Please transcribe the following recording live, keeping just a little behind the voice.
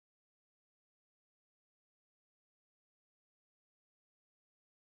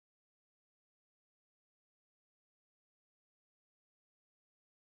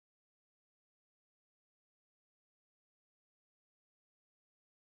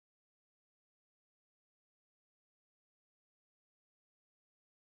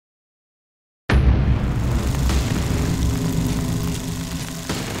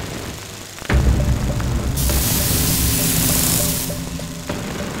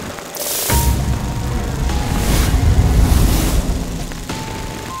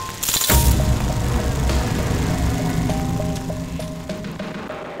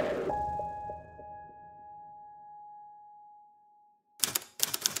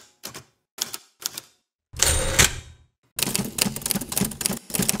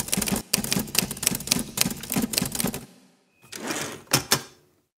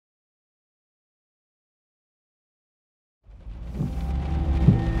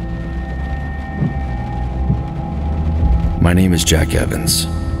My name is Jack Evans,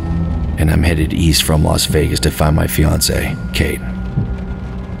 and I'm headed east from Las Vegas to find my fiancée, Kate.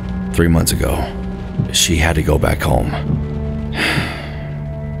 3 months ago, she had to go back home.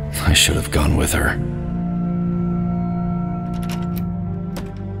 I should have gone with her.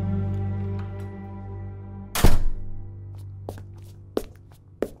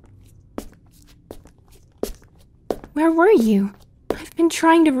 Where were you? I've been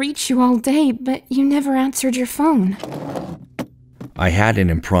trying to reach you all day, but you never answered your phone. I had an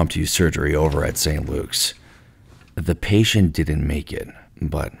impromptu surgery over at St. Luke's. The patient didn't make it,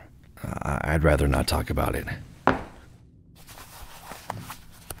 but I'd rather not talk about it.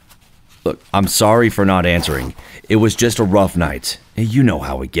 Look, I'm sorry for not answering. It was just a rough night. You know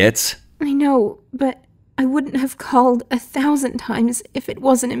how it gets. I know, but I wouldn't have called 1,000 times if it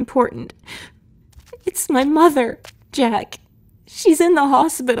wasn't important. It's my mother, Jack. She's in the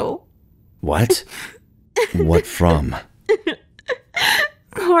hospital. What? What from?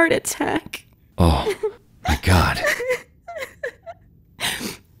 Heart attack. Oh, my God.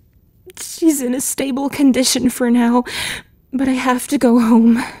 She's in a stable condition for now, but I have to go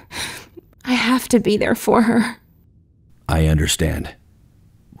home. I have to be there for her. I understand.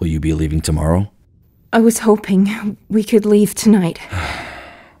 Will you be leaving tomorrow? I was hoping we could leave tonight.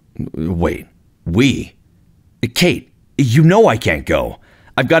 Wait, we? Kate, you know I can't go.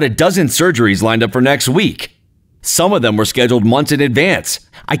 I've got a dozen surgeries lined up for next week. Some of them were scheduled months in advance.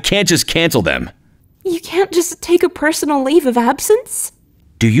 I can't just cancel them. You can't just take a personal leave of absence?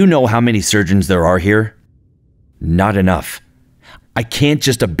 Do you know how many surgeons there are here? Not enough. I can't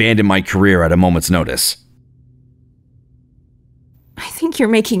just abandon my career at a moment's notice. I think you're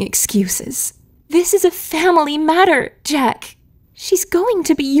making excuses. This is a family matter, Jack. She's going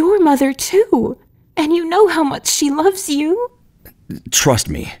to be your mother too. And you know how much she loves you. Trust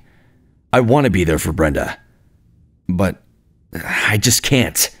me. I want to be there for Brenda. But I just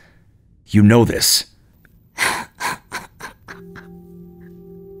can't. You know this.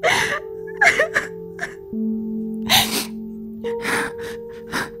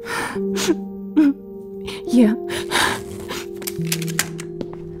 Yeah.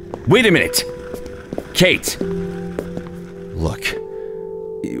 Wait a minute! Kate! Look,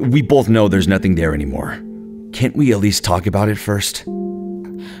 we both know there's nothing there anymore. Can't we at least talk about it first?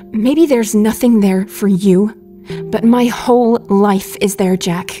 Maybe there's nothing there for you, but my whole life is there,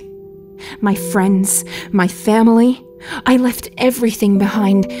 Jack. My friends, my family. I left everything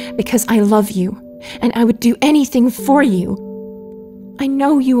behind because I love you, and I would do anything for you. I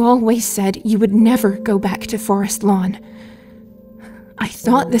know you always said you would never go back to Forest Lawn. I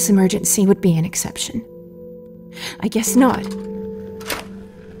thought this emergency would be an exception. I guess not.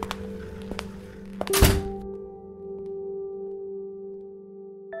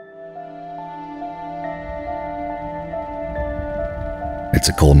 It's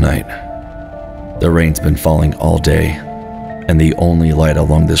a cold night. The rain's been falling all day, and the only light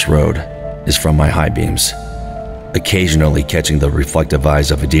along this road is from my high beams, occasionally catching the reflective eyes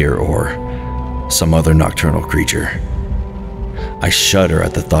of a deer or some other nocturnal creature. I shudder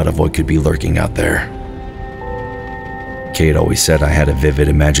at the thought of what could be lurking out there. Kate always said I had a vivid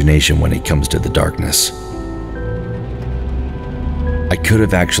imagination when it comes to the darkness. I could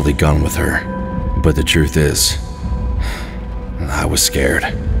have actually gone with her, but the truth is, I was scared.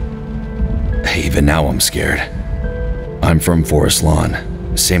 Even now I'm scared. I'm from Forest Lawn,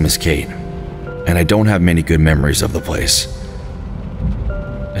 same as Kate, and I don't have many good memories of the place.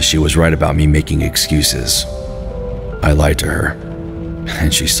 She was right about me making excuses. I lied to her,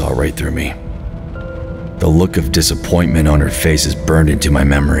 and she saw right through me. The look of disappointment on her face is burned into my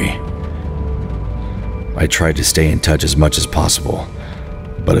memory. I tried to stay in touch as much as possible,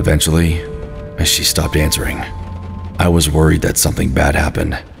 but eventually, she stopped answering. I was worried that something bad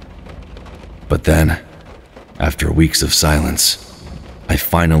happened. But then, after weeks of silence, I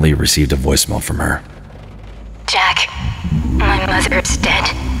finally received a voicemail from her. Jack, my mother's dead.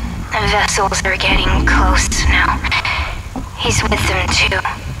 The vessels are getting close now. He's with them too.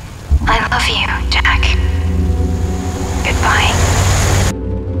 I love you, Jack. Goodbye.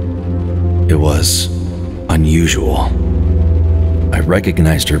 It was unusual. I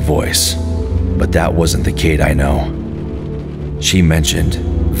recognized her voice, but that wasn't the Kate I know. She mentioned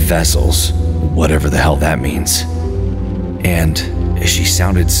vessels, whatever the hell that means. And she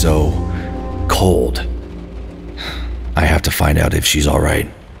sounded so cold. I have to find out if she's all right.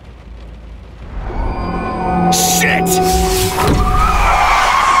 Shit!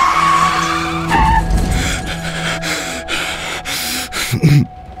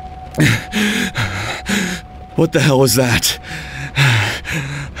 What the hell was that?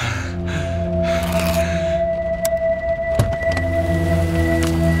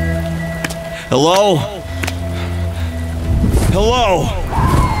 Hello? Hello?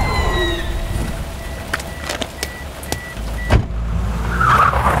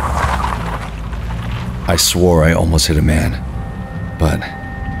 I swore I almost hit a man, but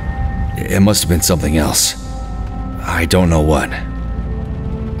it must have been something else. I don't know what.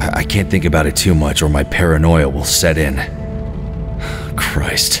 I can't think about it too much or my paranoia will set in.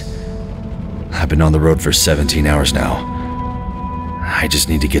 Christ. I've been on the road for 17 hours now. I just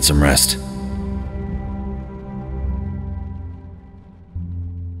need to get some rest.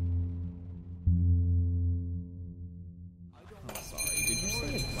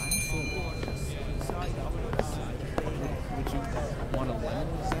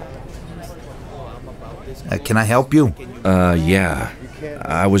 Can I help you? Yeah.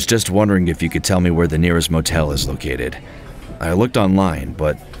 I was just wondering if you could tell me where the nearest motel is located. I looked online,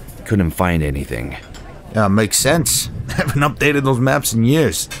 but couldn't find anything. Yeah, makes sense. I haven't updated those maps in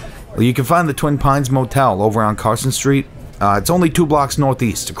years. Well, you can find the Twin Pines Motel over on Carson Street. It's only 2 blocks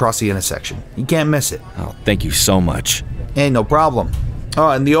northeast, across the intersection. You can't miss it. Oh, thank you so much. Hey, no problem. Oh,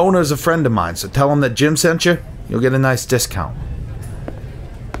 and the owner's a friend of mine, so tell him that Jim sent you. You'll get a nice discount.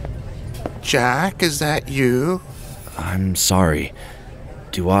 Jack, is that you? I'm sorry.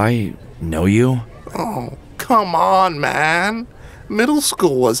 Do I know you? Oh, come on, man. Middle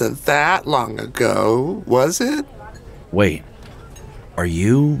school wasn't that long ago, was it? Wait. Are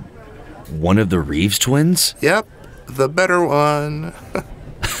you one of the Reeves twins? Yep, the better one.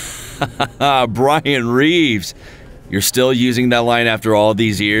 Brian Reeves. You're still using that line after all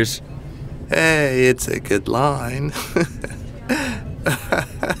these years? Hey, it's a good line.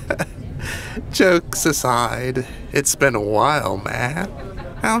 Jokes aside, it's been a while, man.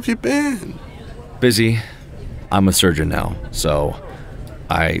 How have you been? Busy. I'm a surgeon now, so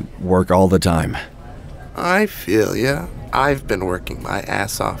I work all the time. I feel ya. I've been working my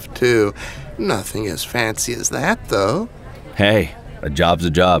ass off, too. Nothing as fancy as that, though. Hey, a job's a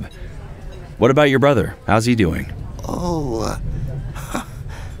job. What about your brother? How's he doing? Oh,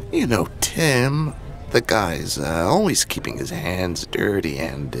 you know, Tim. The guy's always keeping his hands dirty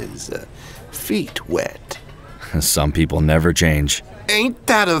and his feet wet. Some people never change. Ain't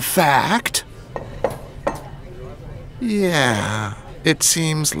that a fact? Yeah, it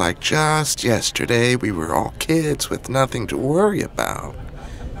seems like just yesterday we were all kids with nothing to worry about.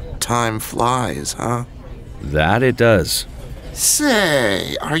 Time flies, huh? That it does.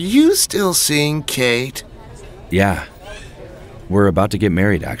 Say, are you still seeing Kate? Yeah. We're about to get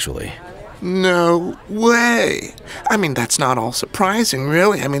married, actually. No way. I mean, that's not all surprising,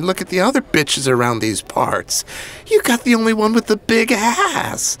 really. I mean, look at the other bitches around these parts. You got the only one with the big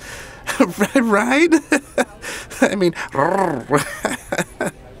ass. Right? I mean...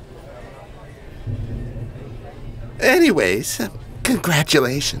 Anyways,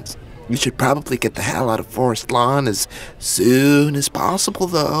 congratulations. You should probably get the hell out of Forest Lawn as soon as possible,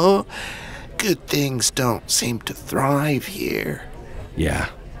 though. Good things don't seem to thrive here. Yeah.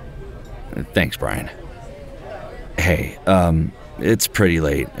 Thanks, Brian. Hey, it's pretty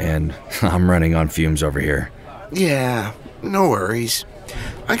late, and I'm running on fumes over here. Yeah, no worries.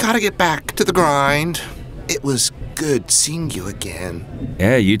 I gotta get back to the grind. It was good seeing you again.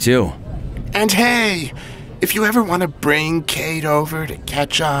 Yeah, you too. And hey, if you ever want to bring Kate over to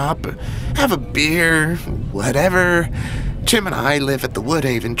catch up, have a beer, whatever, Tim and I live at the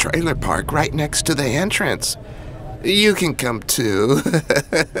Woodhaven trailer park right next to the entrance. You can come too.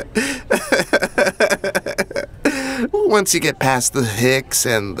 Once you get past the hicks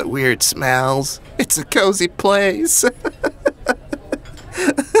and the weird smells, it's a cozy place.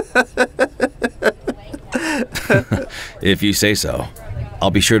 If you say so. I'll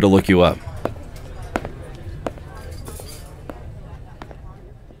be sure to look you up.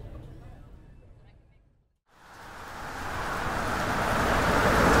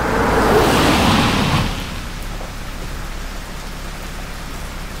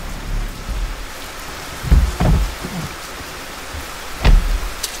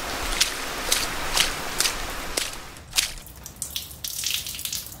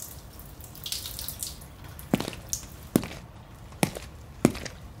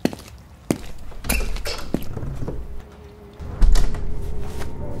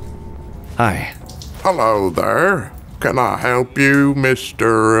 Hi. Hello there. Can I help you,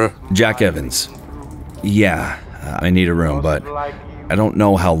 Mr. Jack Evans. Yeah, I need a room, but I don't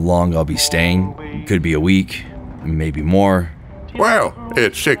know how long I'll be staying. Could be a week, maybe more. Well,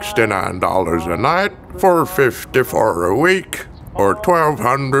 it's $69 a night, $450 for a week, or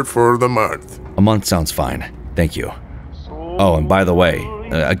 $1,200 for the month. A month sounds fine. Thank you. Oh, and by the way,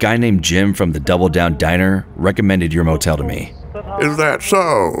 a guy named Jim from the Double Down Diner recommended your motel to me. Is that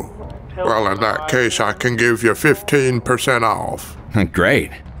so? Well, in that case, I can give you 15% off.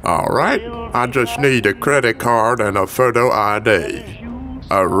 Great. All right, I just need a credit card and a photo ID.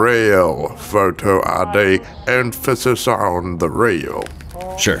 A real photo ID, emphasis on the real.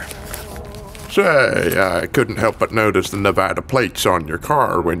 Sure. Say, I couldn't help but notice the Nevada plates on your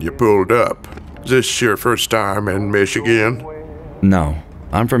car when you pulled up. Is this your first time in Michigan? No,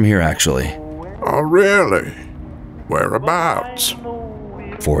 I'm from here actually. Oh, really? Whereabouts?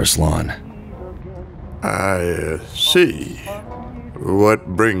 Forest Lawn. I see. What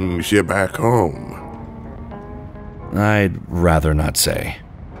brings you back home? I'd rather not say.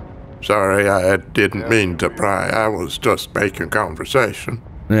 Sorry, I didn't mean to pry. I was just making conversation.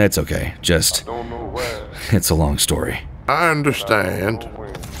 It's okay, just... it's a long story. I understand.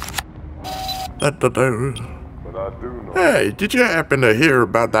 Hey, did you happen to hear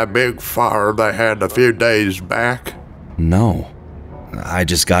about that big fire they had a few days back? No. I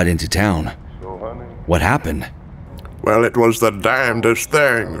just got into town. What happened? Well, it was the damnedest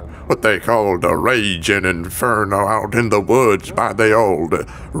thing. What they called a raging inferno out in the woods by the old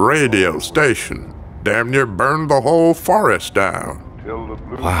radio station. Damn near burned the whole forest down.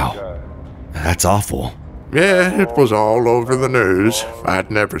 Wow. That's awful. Yeah, it was all over the news.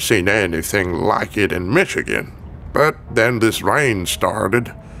 I'd never seen anything like it in Michigan. But then this rain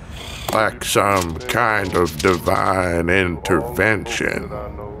started. Like some kind of divine intervention.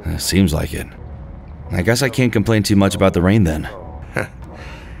 Seems like it. I guess I can't complain too much about the rain then.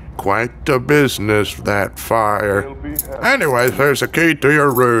 Quite a business, that fire. Anyways, there's a key to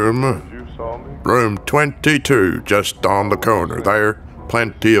your room. Room 22, just on the corner there.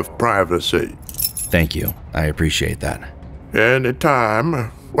 Plenty of privacy. Thank you. I appreciate that.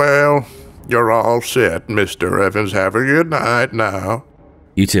 Anytime. Well, you're all set, Mr. Evans. Have a good night now.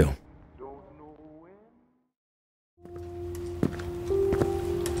 You too.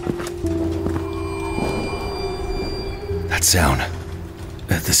 That sound.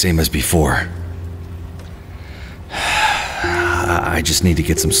 The same as before. I just need to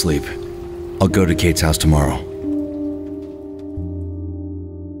get some sleep. I'll go to Kate's house tomorrow.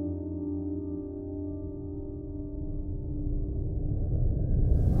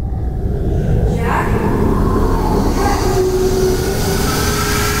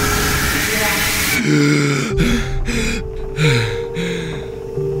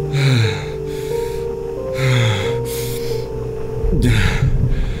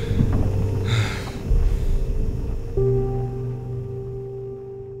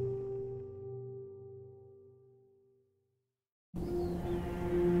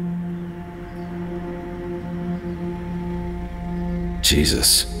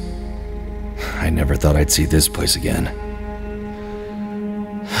 Jesus. I never thought I'd see this place again.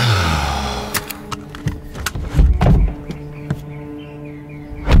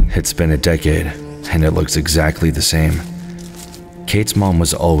 It's been a decade, and it looks exactly the same. Kate's mom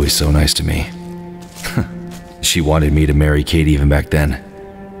was always so nice to me. She wanted me to marry Kate even back then.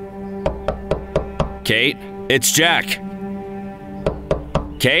 Kate, it's Jack!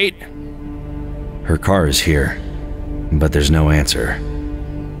 Kate? Her car is here, but there's no answer.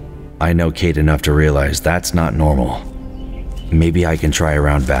 I know Kate enough to realize that's not normal. Maybe I can try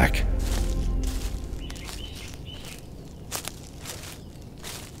around back.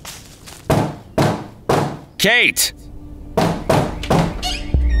 Kate!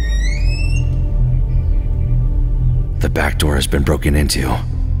 The back door has been broken into.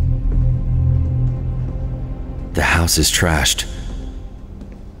 The house is trashed.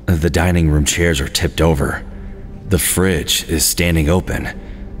 The dining room chairs are tipped over. The fridge is standing open.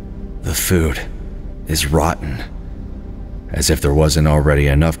 The food is rotten, as if there wasn't already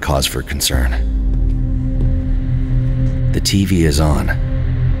enough cause for concern. The TV is on,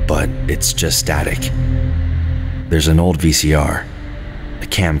 but it's just static. There's an old VCR, a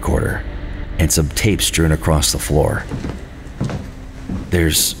camcorder, and some tape strewn across the floor.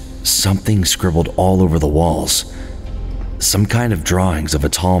 There's something scribbled all over the walls. Some kind of drawings of a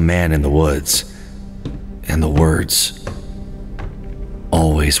tall man in the woods. And the words,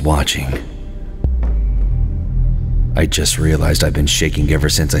 always watching. I just realized I've been shaking ever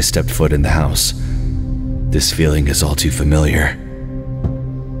since I stepped foot in the house. This feeling is all too familiar.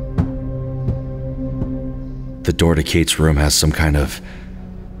 The door to Kate's room has some kind of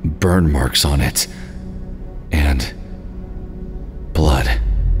burn marks on it. And blood.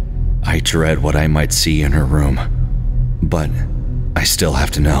 I dread what I might see in her room. But I still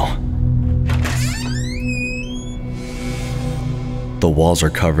have to know. The walls are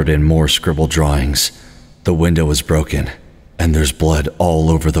covered in more scribbled drawings. The window is broken, and there's blood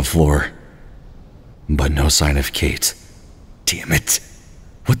all over the floor. But no sign of Kate. Damn it.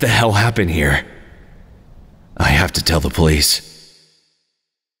 What the hell happened here? I have to tell the police.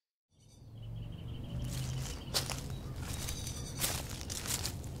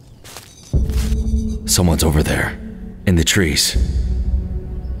 Someone's over there, in the trees.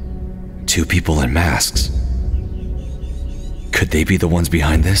 2 people in masks. Could they be the ones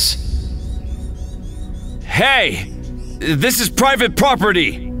behind this? Hey! This is private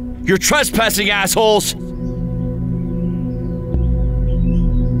property! You're trespassing, assholes!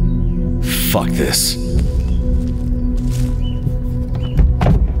 Fuck this.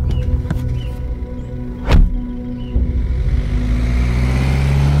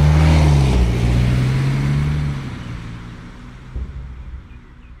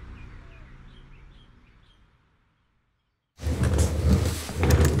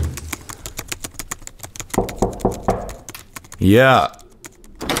 Yeah.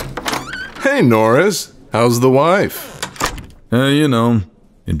 Hey, Norris. How's the wife? You know,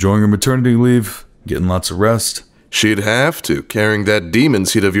 enjoying her maternity leave, getting lots of rest. She'd have to, carrying that demon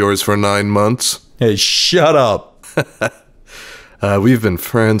seed of yours for 9 months. Hey, shut up. We've been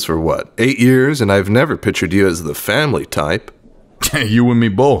friends for, what, 8 years, and I've never pictured you as the family type. You and me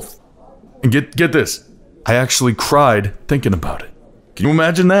both. And get this. I actually cried thinking about it. Can you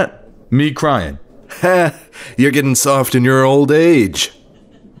imagine that? Me crying. Ha! You're getting soft in your old age.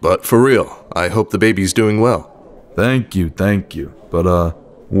 But for real, I hope the baby's doing well. Thank you. But,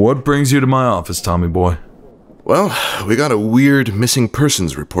 what brings you to my office, Tommy boy? Well, we got a weird missing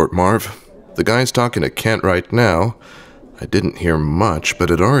persons report, Marv. The guy's talking to Kent right now. I didn't hear much, but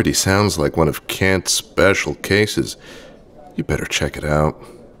it already sounds like one of Kent's special cases. You better check it out.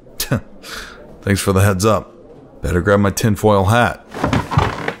 Thanks for the heads up. Better grab my tinfoil hat.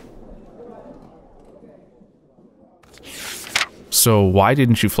 So why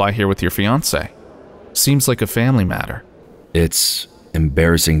didn't you fly here with your fiancé? Seems like a family matter. It's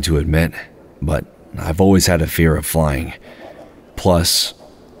embarrassing to admit, but I've always had a fear of flying. Plus,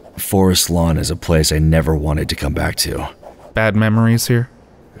 Forest Lawn is a place I never wanted to come back to. Bad memories here?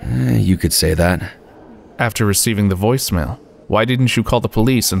 You could say that. After receiving the voicemail, why didn't you call the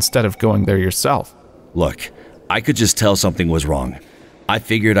police instead of going there yourself? Look, I could just tell something was wrong. I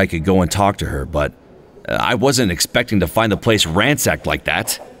figured I could go and talk to her, but I wasn't expecting to find the place ransacked like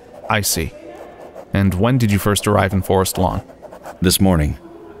that. I see. And when did you first arrive in Forest Lawn? This morning.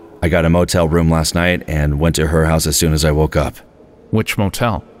 I got a motel room last night and went to her house as soon as I woke up. Which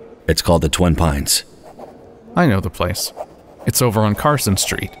motel? It's called the Twin Pines. I know the place. It's over on Carson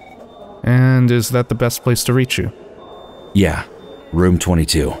Street. And is that the best place to reach you? Yeah, room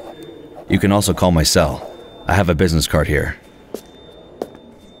 22. You can also call my cell. I have a business card here.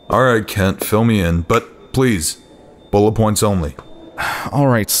 Alright, Kent, fill me in, but please, bullet points only.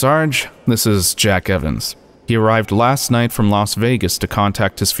 Alright, Sarge. This is Jack Evans. He arrived last night from Las Vegas to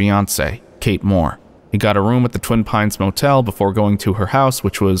contact his fiancée, Kate Moore. He got a room at the Twin Pines Motel before going to her house,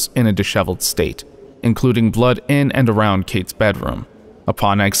 which was in a disheveled state, including blood in and around Kate's bedroom.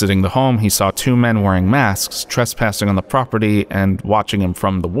 Upon exiting the home, he saw 2 men wearing masks, trespassing on the property and watching him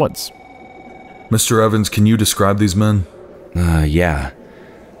from the woods. Mr. Evans, can you describe these men? Yeah.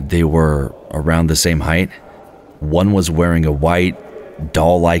 They were around the same height. One was wearing a white,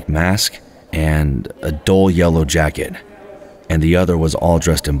 doll-like mask and a dull yellow jacket, and the other was all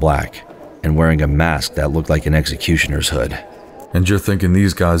dressed in black and wearing a mask that looked like an executioner's hood. And you're thinking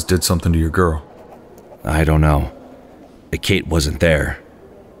these guys did something to your girl? I don't know. Kate wasn't there,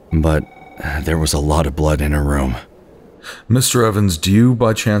 but there was a lot of blood in her room. Mr. Evans, do you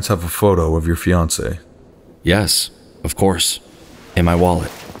by chance have a photo of your fiancée? Yes, of course. In my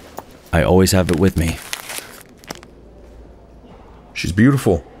wallet. I always have it with me. She's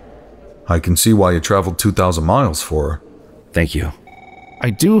beautiful. I can see why you traveled 2,000 miles for her. Thank you. I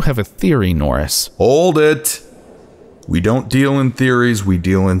do have a theory, Norris. Hold it! We don't deal in theories, we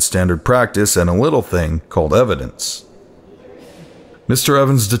deal in standard practice and a little thing called evidence. Mr.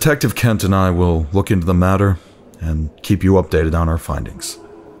 Evans, Detective Kent and I will look into the matter and keep you updated on our findings.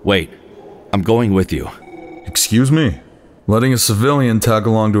 Wait, I'm going with you. Excuse me? Letting a civilian tag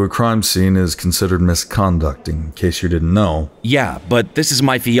along to a crime scene is considered misconduct, in case you didn't know. Yeah, but this is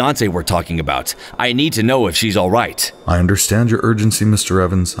my fiancée we're talking about. I need to know if she's alright. I understand your urgency, Mr.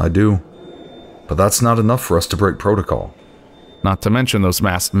 Evans, I do. But that's not enough for us to break protocol. Not to mention those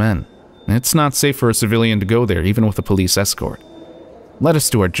masked men. It's not safe for a civilian to go there, even with a police escort. Let us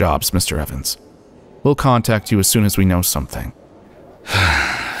do our jobs, Mr. Evans. We'll contact you as soon as we know something.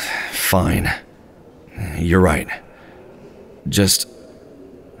 Fine. You're right. Just,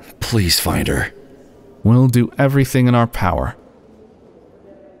 please find her. We'll do everything in our power.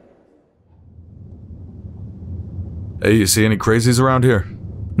 Hey, you see any crazies around here?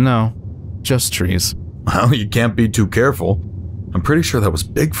 No, just trees. Well, you can't be too careful. I'm pretty sure that was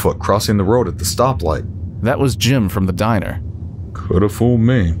Bigfoot crossing the road at the stoplight. That was Jim from the diner. Could have fooled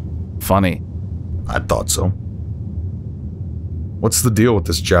me. Funny. I thought so. What's the deal with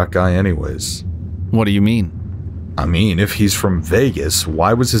this Jack guy anyways? What do you mean? I mean, if he's from Vegas,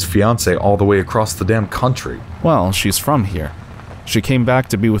 why was his fiancée all the way across the damn country? Well, she's from here. She came back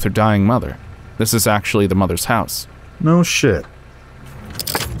to be with her dying mother. This is actually the mother's house. No shit.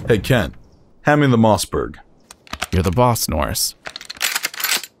 Hey, Kent. Hand me the Mossberg. You're the boss, Norris.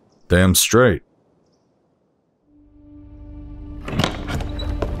 Damn straight.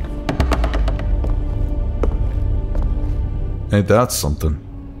 Ain't that something?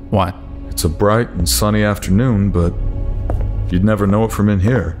 What? It's a bright and sunny afternoon, but you'd never know it from in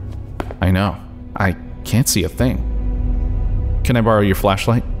here. I know. I can't see a thing. Can I borrow your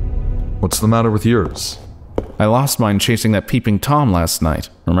flashlight? What's the matter with yours? I lost mine chasing that peeping Tom last night,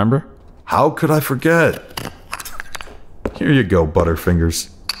 remember? How could I forget? Here you go, Butterfingers.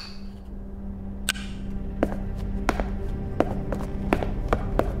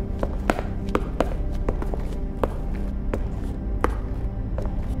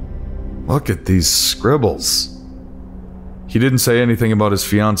 Look at these scribbles. He didn't say anything about his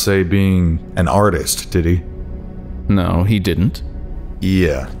fiancée being an artist, did he? No, he didn't.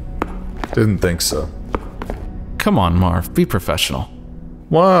 Yeah. Didn't think so. Come on, Marv, be professional.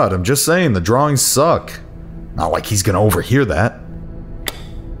 What? I'm just saying, the drawings suck. Not like he's gonna overhear that.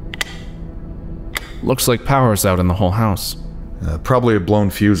 Looks like power's out in the whole house. Probably a blown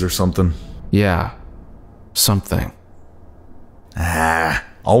fuse or something. Yeah. Something.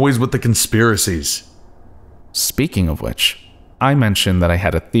 Always with the conspiracies. Speaking of which, I mentioned that I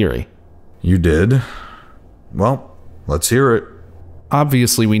had a theory. You did? Well, let's hear it.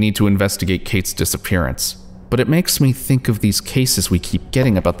 Obviously, we need to investigate Kate's disappearance, but it makes me think of these cases we keep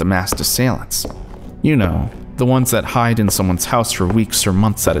getting about the masked assailants. You know, the ones that hide in someone's house for weeks or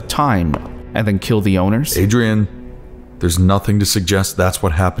months at a time and then kill the owners. Adrian, there's nothing to suggest that's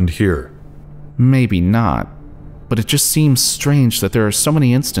what happened here. Maybe not, but it just seems strange that there are so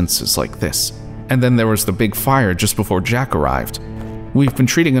many instances like this. And then there was the big fire just before Jack arrived. We've been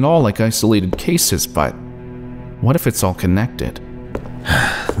treating it all like isolated cases, but what if it's all connected?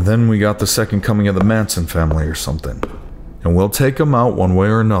 Then we got the second coming of the Manson family or something. And we'll take them out one way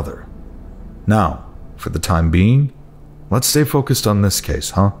or another. Now, for the time being, let's stay focused on this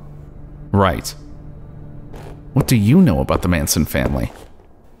case, huh? Right. What do you know about the Manson family?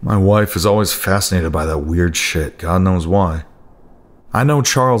 My wife is always fascinated by that weird shit, God knows why. I know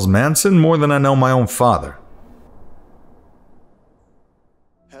Charles Manson more than I know my own father.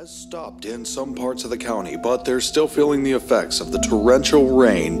 Has stopped in some parts of the county, but they're still feeling the effects of the torrential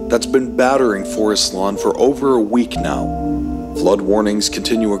rain that's been battering Forest Lawn for over a week now. Flood warnings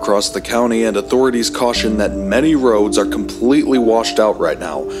continue across the county, and authorities caution that many roads are completely washed out right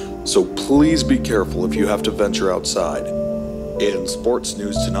now, so please be careful if you have to venture outside. In sports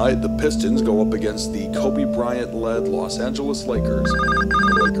news tonight, the Pistons go up against the Kobe Bryant-led Los Angeles Lakers.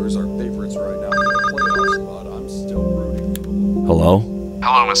 The Lakers are favorites right now in the playoffs, but I'm still rooting for the... Hello?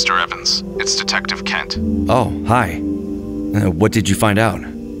 Hello, Mr. Evans. It's Detective Kent. Oh, hi. What did you find out?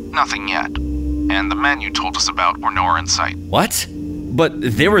 Nothing yet. And the men you told us about were nowhere in sight. What? But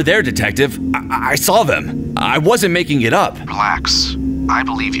they were there, Detective. I saw them. I wasn't making it up. Relax. I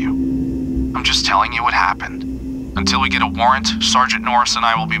believe you. I'm just telling you what happened. Until we get a warrant, Sergeant Norris and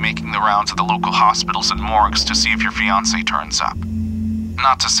I will be making the round to the local hospitals and morgues to see if your fiancée turns up.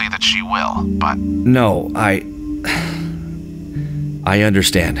 Not to say that she will, but... No, I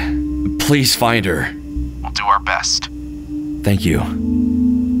understand. Please find her. We'll do our best. Thank you.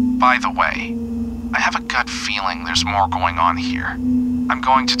 By the way, I have a gut feeling there's more going on here. I'm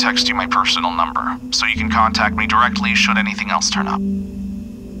going to text you my personal number, so you can contact me directly should anything else turn up.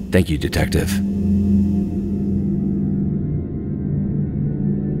 Thank you, Detective.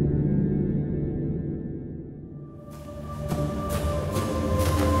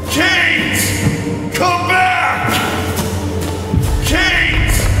 Kate! Come back!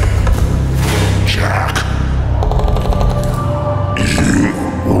 Kate! Jack, you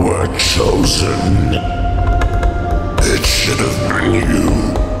were chosen. It should have been you.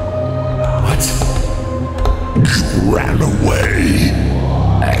 What? You ran away,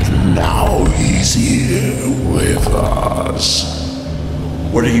 and now he's here with us.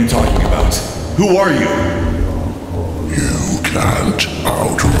 What are you talking about? Who are you? You can't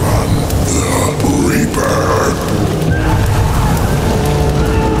outrun the Reaper.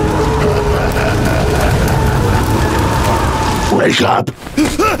 Wake up!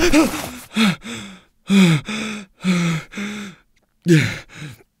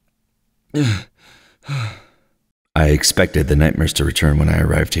 I expected the nightmares to return when I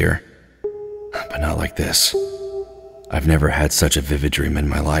arrived here, but not like this. I've never had such a vivid dream in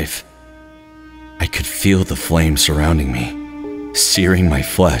my life. I could feel the flames surrounding me, searing my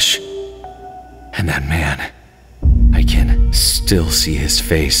flesh. And that man, I can still see his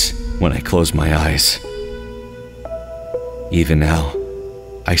face when I close my eyes. Even now,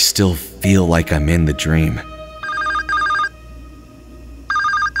 I still feel like I'm in the dream.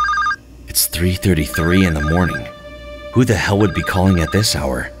 It's 3:33 in the morning. Who the hell would be calling at this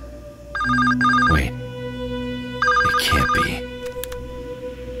hour? Wait. It can't be.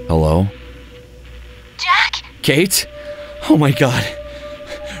 Hello? Jack? Kate? Oh my god.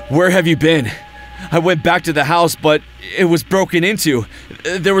 Where have you been? I went back to the house, but it was broken into.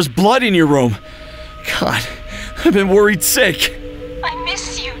 There was blood in your room. God, I've been worried sick. I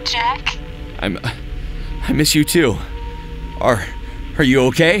miss you, Jack. I miss you too. Are you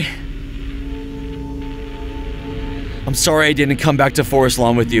okay? I'm sorry I didn't come back to Forest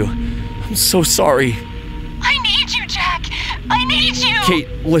Lawn with you. I'm so sorry. I need you, Jack. I need you. Kate,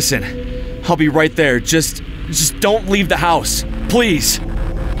 listen. I'll be right there. Just don't leave the house. Please.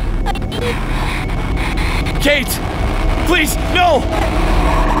 Kate! Please, no!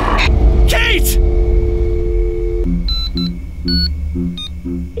 Kate!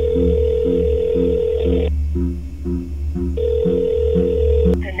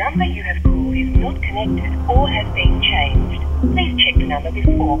 The number you have called is not connected or has been changed. Please check the number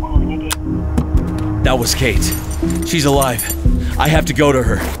before calling again. That was Kate. She's alive. I have to go to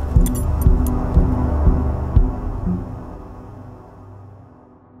her.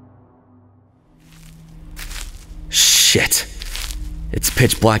 Shit. It's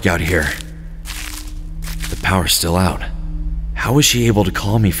pitch black out here. The power's still out. How was she able to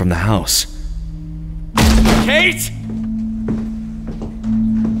call me from the house? Kate!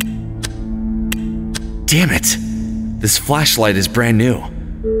 Damn it! This flashlight is brand new.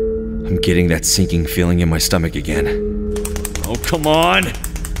 I'm getting that sinking feeling in my stomach again. Oh, come on!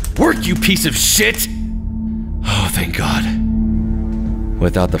 Work, you piece of shit! Oh, thank God.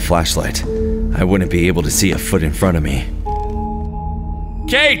 Without the flashlight, I wouldn't be able to see a foot in front of me.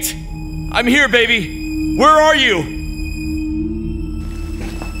 Kate! I'm here, baby! Where are you?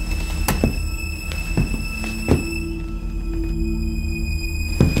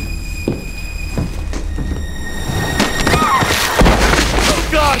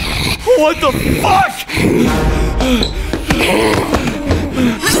 What the fuck?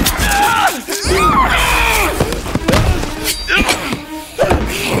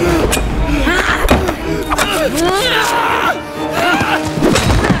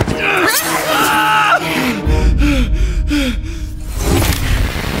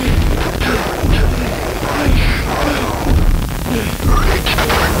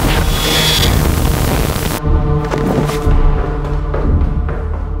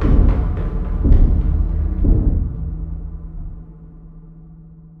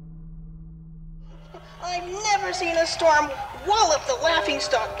 I've never seen a storm wallop the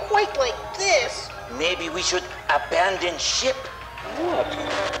laughingstock quite like this. Maybe we should abandon ship. What?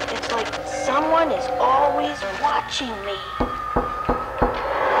 It's like someone is always watching me.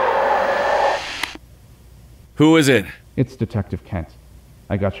 Who is it? It's Detective Kent.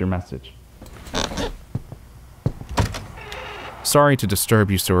 I got your message. Sorry to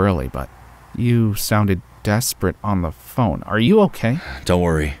disturb you so early, but you sounded desperate on the phone. Are you okay? Don't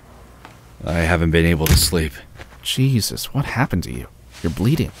worry. I haven't been able to sleep. Jesus, what happened to you? You're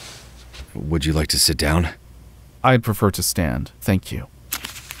bleeding. Would you like to sit down? I'd prefer to stand, thank you.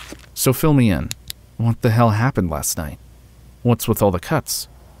 So fill me in. What the hell happened last night? What's with all the cuts?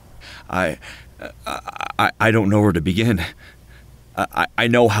 I don't know where to begin. I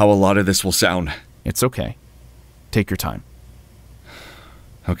know how a lot of this will sound. It's okay. Take your time.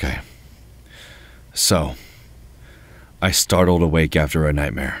 Okay. So, I startled awake after a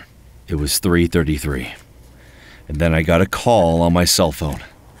nightmare. It was 3:33. And then I got a call on my cell phone.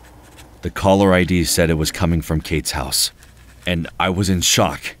 The caller ID said it was coming from Kate's house. And I was in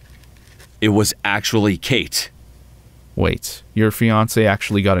shock. It was actually Kate. Wait, your fiancé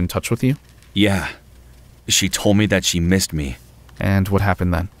actually got in touch with you? Yeah. She told me that she missed me. And what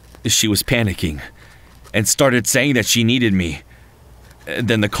happened then? She was panicking and started saying that she needed me.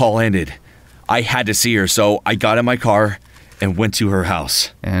 Then the call ended. I had to see her, so I got in my car and went to her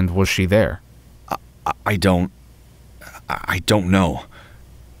house. And was she there? I don't know.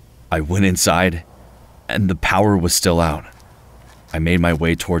 I went inside, and the power was still out. I made my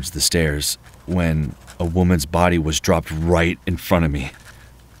way towards the stairs when a woman's body was dropped right in front of me.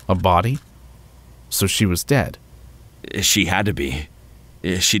 A body? So she was dead? She had to be.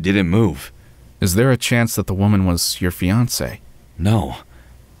 She didn't move. Is there a chance that the woman was your fiancée? No.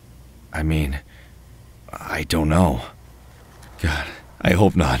 I mean, I don't know. God, I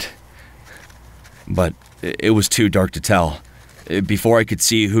hope not. But it was too dark to tell. Before I could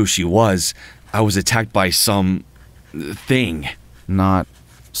see who she was, I was attacked by some thing. Not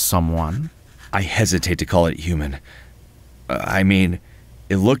someone? I hesitate to call it human. I mean,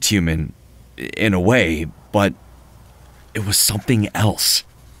 it looked human in a way, but it was something else.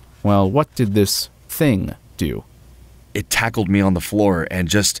 Well, what did this thing do? It tackled me on the floor and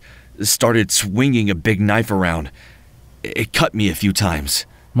just started swinging a big knife around. It cut me a few times.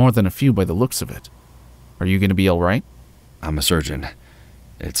 More than a few by the looks of it. Are you going to be all right? I'm a surgeon.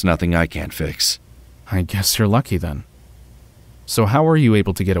 It's nothing I can't fix. I guess you're lucky then. So how were you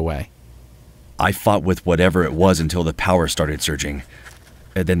able to get away? I fought with whatever it was until the power started surging.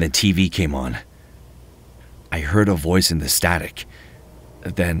 And then the TV came on. I heard a voice in the static.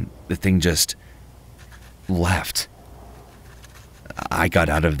 Then the thing just left. I got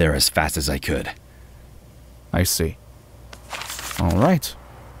out of there as fast as I could. I see. All right.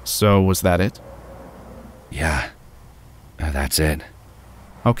 So was that it? Yeah. That's it.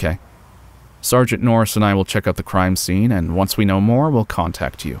 Okay. Sergeant Norris and I will check out the crime scene, and once we know more, we'll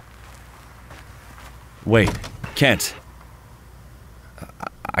contact you. Wait, Kent.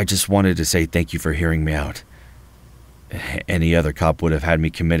 I just wanted to say thank you for hearing me out. Any other cop would have had me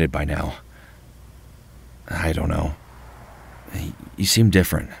committed by now. I don't know. You seem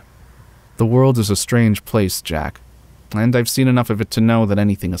different. The world is a strange place, Jack, and I've seen enough of it to know that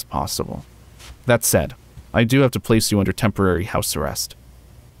anything is possible. That said, I do have to place you under temporary house arrest.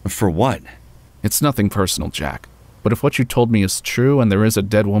 For what? It's nothing personal, Jack, but if what you told me is true and there is a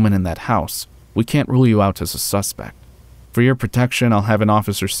dead woman in that house, we can't rule you out as a suspect. For your protection, I'll have an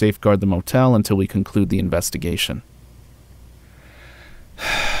officer safeguard the motel until we conclude the investigation.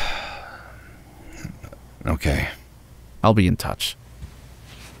 Okay. I'll be in touch.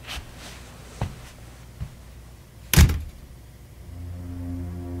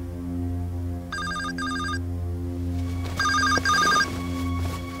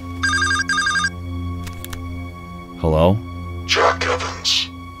 Hello? Jack Evans.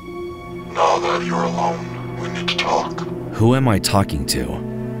 Now that you're alone, we need to talk. Who am I talking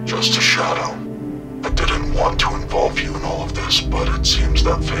to? Just a shadow. I didn't want to involve you in all of this, but it seems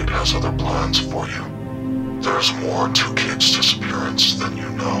that fate has other plans for you. There's more to Kate's disappearance than you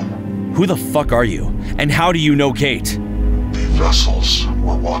know. Who the fuck are you? And how do you know Kate? The vessels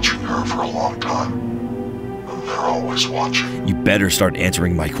were watching her for a long time. And they're always watching. You better start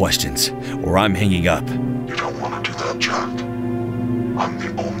answering my questions, or I'm hanging up. You don't want to do that, Jack. I'm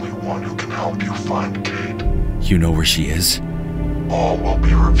the only one who can help you find Kate. You know where she is? All will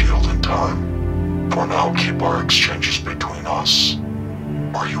be revealed in time. For now, keep our exchanges between us,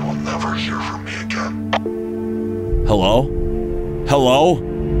 or you will never hear from me again. Hello? Hello?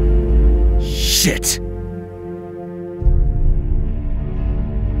 Shit.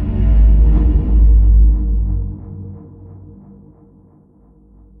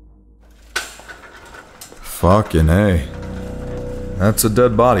 Fucking A. That's a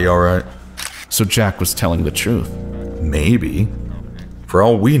dead body, alright. So Jack was telling the truth. Maybe. For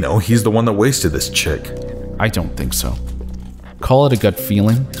all we know, he's the one that wasted this chick. I don't think so. Call it a gut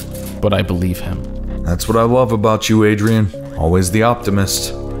feeling, but I believe him. That's what I love about you, Adrian. Always the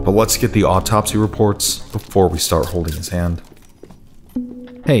optimist. But let's get the autopsy reports before we start holding his hand.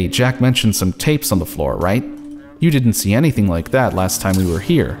 Hey, Jack mentioned some tapes on the floor, right? You didn't see anything like that last time we were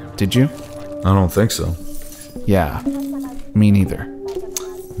here, did you? I don't think so. Yeah, me neither.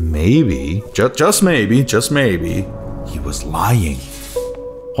 Maybe, just maybe, he was lying.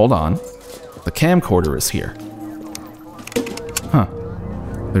 Hold on. The camcorder is here. Huh.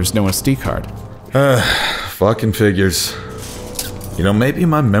 There's no SD card. Fucking figures. You know, maybe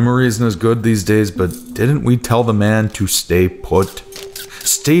my memory isn't as good these days, but didn't we tell the man to stay put?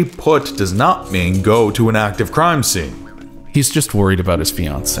 Stay put does not mean go to an active crime scene. He's just worried about his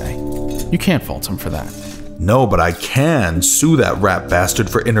fiancée. You can't fault him for that. No, but I can sue that rat bastard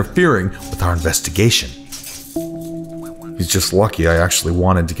for interfering with our investigation. He's just lucky I actually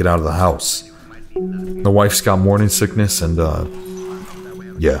wanted to get out of the house. The wife's got morning sickness and,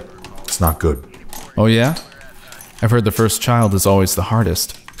 yeah, it's not good. Oh yeah? I've heard the first child is always the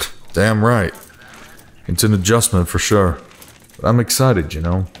hardest. Damn right. It's an adjustment for sure. But I'm excited, you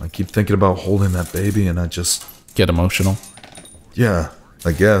know? I keep thinking about holding that baby and I just... Get emotional? Yeah,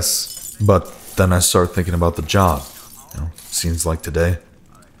 I guess. But then I start thinking about the job. You know, scenes like today.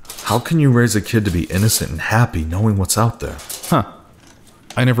 How can you raise a kid to be innocent and happy knowing what's out there? Huh.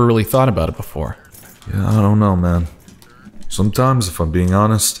 I never really thought about it before. Yeah, I don't know, man. Sometimes, if I'm being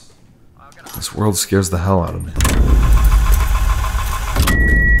honest, this world scares the hell out of me.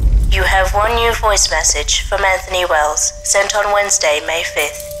 You have one new voice message from Anthony Wells, sent on Wednesday, May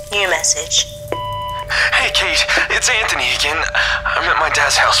 5th. New message. Hey, Kate, it's Anthony again. I'm at my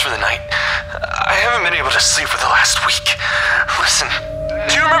dad's house for the night. I haven't been able to sleep for the last week. Listen,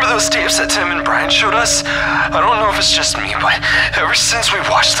 do you remember those tapes that Tim and Brian showed us? I don't know if it's just me, but ever since we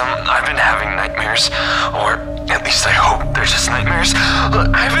watched them, I've been having nightmares. Or at least I hope they're just nightmares.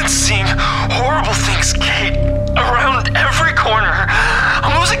 Look, I've been seeing horrible things, Kate, around every corner.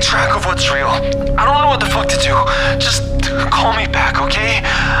 I'm losing track of what's real. I don't know what the fuck to do. Just call me back, okay?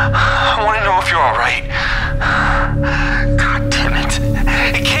 I want to know if you're alright. God damn it.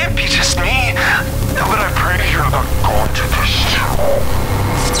 It can't be just me. But I pray you're not going to destroy.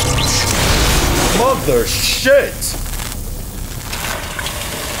 Mother shit!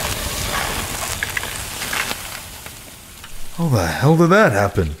 How the hell did that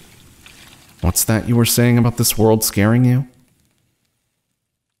happen? What's that you were saying about this world scaring you?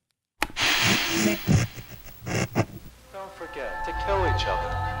 Don't forget to kill each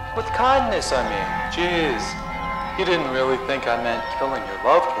other. With kindness, I mean. Jeez. You didn't really think I meant killing your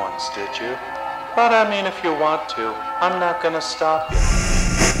loved ones, did you? But I mean, if you want to, I'm not gonna stop you.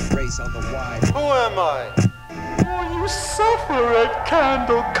 Race on the wide. Who am I? Oh, you suffer at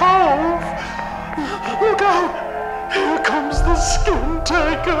Candle Cove. Look out! Here comes the skin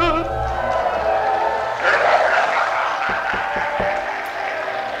taker.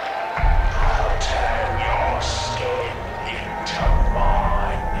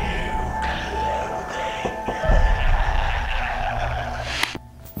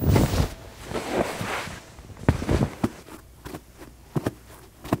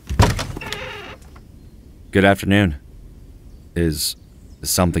 Good afternoon. Is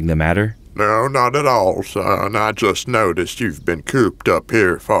something the matter? No, not at all, son. I just noticed you've been cooped up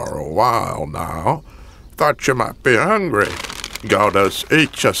here for a while now. Thought you might be hungry. Got us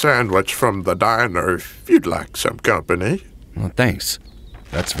each a sandwich from the diner if you'd like some company. Well, thanks.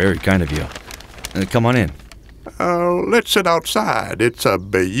 That's very kind of you. Come on in. Oh, let's sit outside. It's a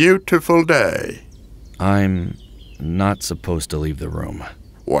beautiful day. I'm not supposed to leave the room.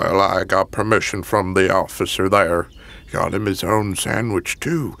 Well, I got permission from the officer there. Got him his own sandwich,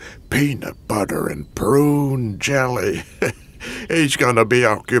 too. Peanut butter and prune jelly. He's gonna be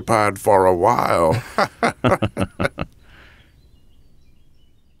occupied for a while.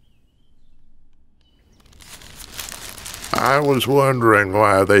 I was wondering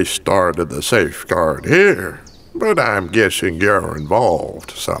why they started the safeguard here, but I'm guessing you're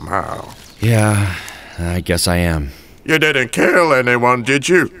involved somehow. Yeah, I guess I am. You didn't kill anyone, did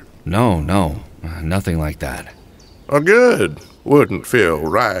you? No, nothing like that. Oh, good. Wouldn't feel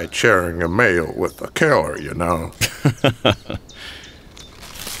right sharing a meal with a killer, you know.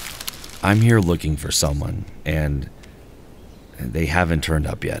 I'm here looking for someone, and they haven't turned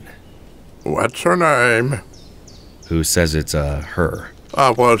up yet. What's her name? Who says it's her? I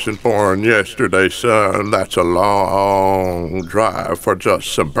wasn't born yesterday, son. That's a long drive for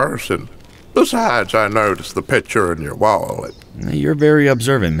just some person. Besides, I noticed the picture in your wallet. You're very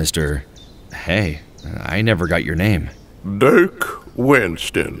observant, Mr. Hey, I never got your name. Duke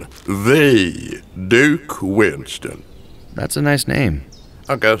Winston. The Duke Winston. That's a nice name.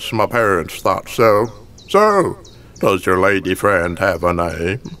 I guess my parents thought so. So, does your lady friend have a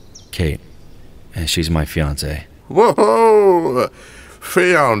name? Kate. She's my fiancée. Whoa!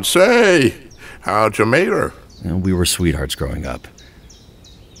 Fiancée? How'd you meet her? We were sweethearts growing up.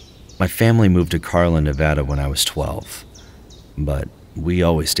 My family moved to Carlin, Nevada when I was 12, but we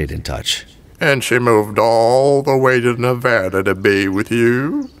always stayed in touch. And she moved all the way to Nevada to be with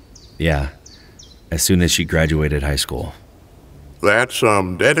you? Yeah, as soon as she graduated high school. That's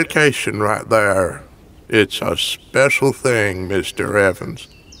some dedication right there. It's a special thing, Mr. Evans.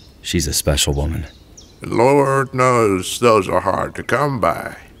 She's a special woman. Lord knows those are hard to come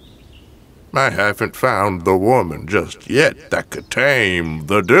by. I haven't found the woman just yet that could tame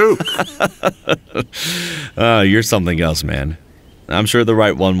the Duke. You're something else, man. I'm sure the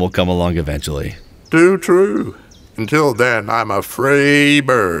right one will come along eventually. Too true. Until then, I'm a free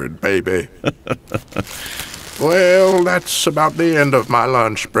bird, baby. Well, that's about the end of my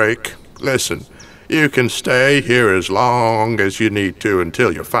lunch break. Listen, you can stay here as long as you need to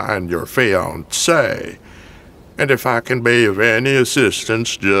until you find your fiancé. And if I can be of any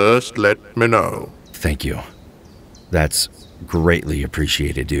assistance, just let me know. Thank you. That's greatly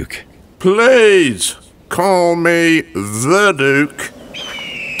appreciated, Duke. Please, call me the Duke.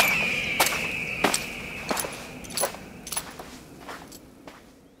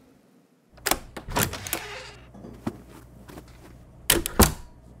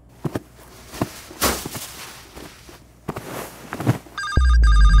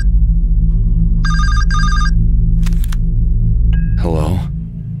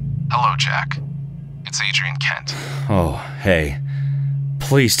 Hello, Jack. It's Adrian Kent. Oh, hey.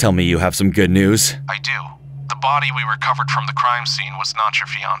 Please tell me you have some good news. I do. The body we recovered from the crime scene was not your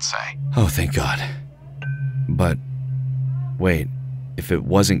fiancée. Oh, thank God. But, wait, if it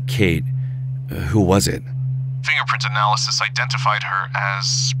wasn't Kate, who was it? Fingerprint analysis identified her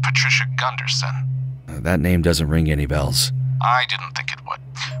as Patricia Gunderson. That name doesn't ring any bells. I didn't think it would.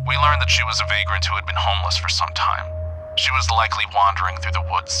 We learned that she was a vagrant who had been homeless for some time. She was likely wandering through the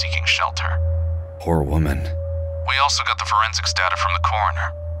woods seeking shelter. Poor woman. We also got the forensics data from the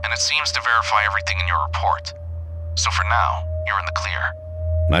coroner, and it seems to verify everything in your report. So for now, you're in the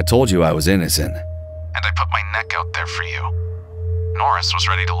clear. I told you I was innocent. And I put my neck out there for you. Norris was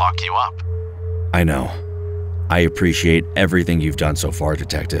ready to lock you up. I know. I appreciate everything you've done so far,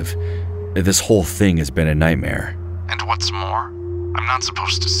 Detective. This whole thing has been a nightmare. And what's more, I'm not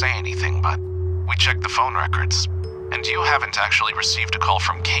supposed to say anything, but we checked the phone records, and you haven't actually received a call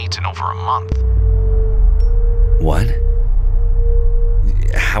from Kate in over a month. What?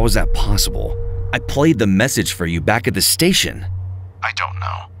 How is that possible? I played the message for you back at the station. I don't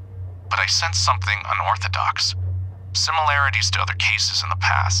know, but I sensed something unorthodox. Similarities to other cases in the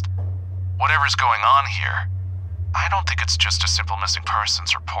past. Whatever's going on here, I don't think it's just a simple missing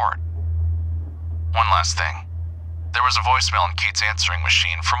persons report. One last thing. There was a voicemail in Kate's answering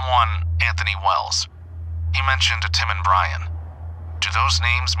machine from one Anthony Wells. He mentioned a Tim and Brian. Do those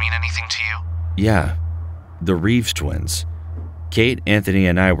names mean anything to you? Yeah, the Reeves twins. Kate, Anthony,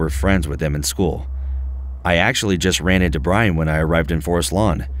 and I were friends with them in school. I actually just ran into Brian when I arrived in Forest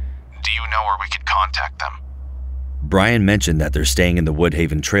Lawn. Do you know where we could contact them? Brian mentioned that they're staying in the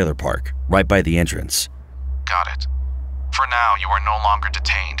Woodhaven trailer park, right by the entrance. Got it. For now, you are no longer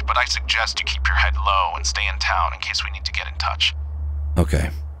detained, but I suggest you keep your head low and stay in town in case we need to get in touch. Okay.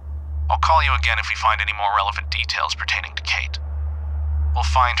 I'll call you again if we find any more relevant details pertaining to Kate. We'll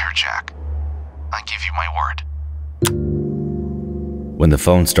find her, Jack. I give you my word. When the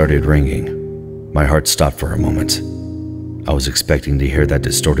phone started ringing, my heart stopped for a moment. I was expecting to hear that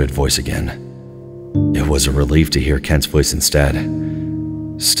distorted voice again. It was a relief to hear Kent's voice instead.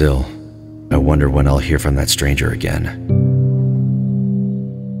 Still, I wonder when I'll hear from that stranger again.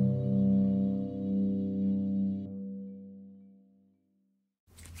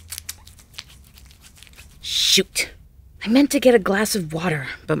 Shoot. I meant to get a glass of water,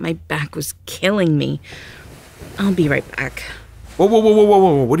 but my back was killing me. I'll be right back. Whoa, whoa, whoa, whoa, whoa,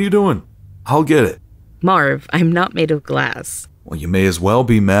 whoa, what are you doing? I'll get it. Marv, I'm not made of glass. Well, you may as well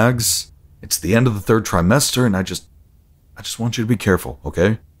be, Mags. It's the end of the third trimester, and I just want you to be careful,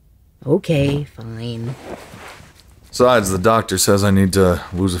 okay? Okay, fine. Besides, the doctor says I need to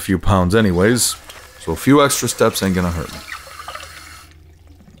lose a few pounds anyways, so a few extra steps ain't gonna hurt me.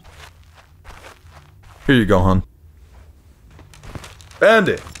 Here you go, hon.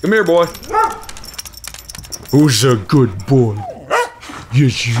 Bandit, come here, boy. Who's a good boy?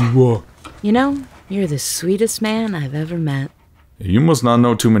 Yes, you are. You know, you're the sweetest man I've ever met. You must not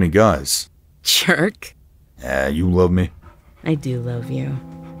know too many guys. Jerk. Yeah, you love me. I do love you.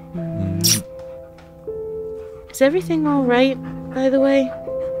 Is everything all right, by the way?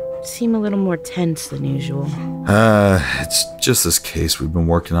 You seem a little more tense than usual. It's just this case we've been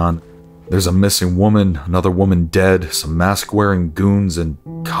working on. There's a missing woman, another woman dead, some mask-wearing goons, and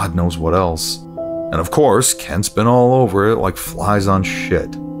God knows what else. And of course, Kent's been all over it like flies on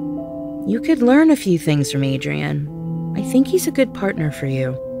shit. You could learn a few things from Adrian. I think he's a good partner for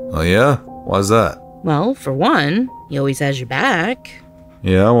you. Oh yeah? Why's that? Well, for one, he always has your back.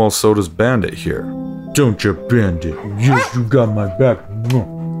 Yeah, well, so does Bandit here. Don't you, Bandit? Yes, you got my back.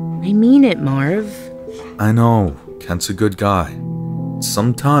 I mean it, Marv. I know. Kent's a good guy.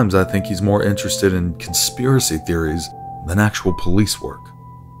 Sometimes I think he's more interested in conspiracy theories than actual police work.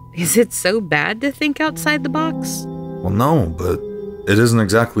 Is it so bad to think outside the box? Well, no, but it isn't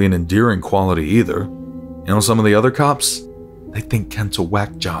exactly an endearing quality either. You know, some of the other cops, they think Kent's a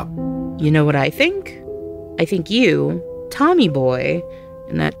whack job. You know what I think? I think you, Tommy Boy,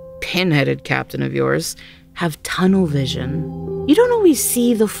 and that pin-headed captain of yours have tunnel vision. You don't always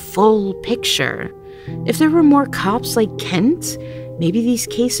see the full picture. If there were more cops like Kent, maybe these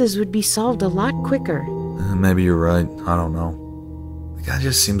cases would be solved a lot quicker. Maybe you're right. I don't know. The guy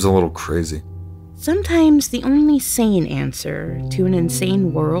just seems a little crazy. Sometimes the only sane answer to an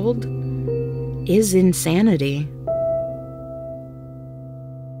insane world is insanity.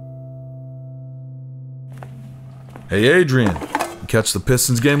 Hey, Adrian. You catch the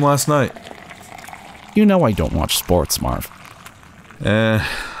Pistons game last night? You know I don't watch sports, Marv.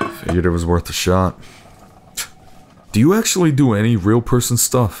 Figured it was worth a shot. Do you actually do any real person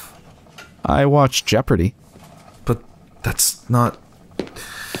stuff? I watch Jeopardy. But that's not...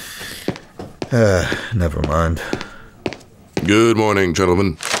 Never mind. Good morning,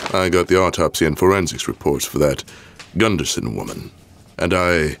 gentlemen. I got the autopsy and forensics reports for that Gunderson woman. And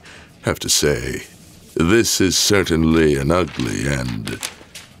I have to say, this is certainly an ugly and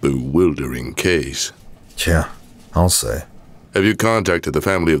bewildering case. Yeah, I'll say. Have you contacted the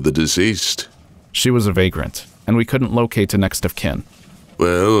family of the deceased? She was a vagrant, and we couldn't locate a next of kin.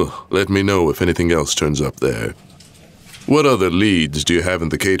 Well, let me know if anything else turns up there. What other leads do you have in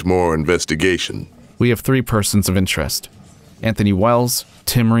the Kate Moore investigation? We have 3 persons of interest: Anthony Wells,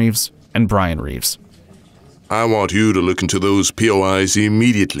 Tim Reeves, and Brian Reeves. I want you to look into those POIs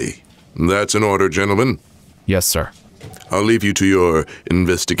immediately. That's an order, gentlemen. Yes, sir. I'll leave you to your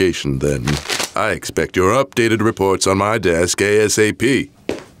investigation then. I expect your updated reports on my desk ASAP.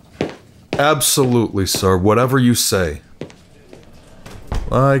 Absolutely, sir. Whatever you say.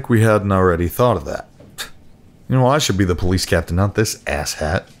 Like we hadn't already thought of that. You know, I should be the police captain, not this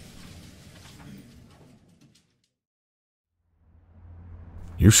asshat.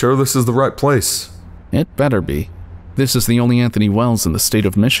 You sure this is the right place? It better be. This is the only Anthony Wells in the state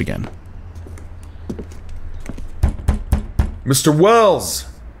of Michigan. Mr. Wells!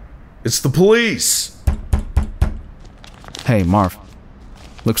 It's the police! Hey, Marv.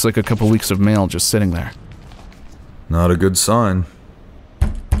 Looks like a couple weeks of mail just sitting there. Not a good sign.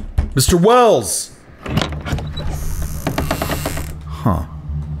 Mr. Wells! Huh.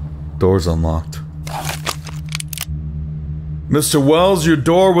 Door's unlocked. Mr. Wells, your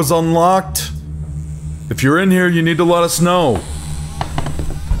door was unlocked. If you're in here, you need to let us know.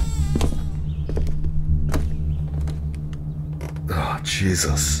 Oh,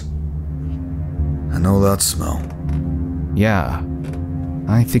 Jesus. I know that smell. Yeah.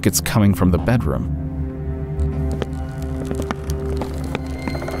 I think it's coming from the bedroom.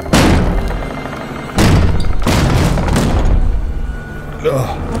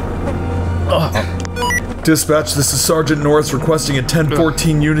 Dispatch, this is Sergeant Norris requesting a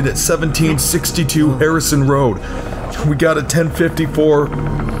 1014 unit at 1762 Harrison Road. We got a 1054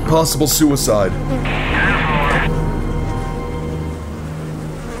 possible suicide.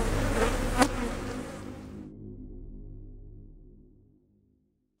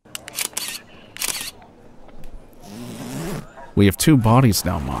 We have 2 bodies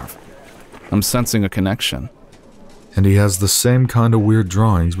now, Marv. I'm sensing a connection. And he has the same kind of weird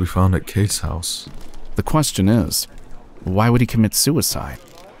drawings we found at Kate's house. The question is, why would he commit suicide?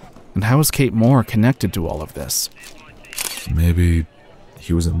 And how is Kate Moore connected to all of this? Maybe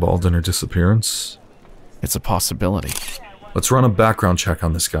he was involved in her disappearance? It's a possibility. Let's run a background check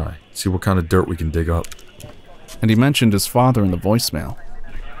on this guy, see what kind of dirt we can dig up. And he mentioned his father in the voicemail.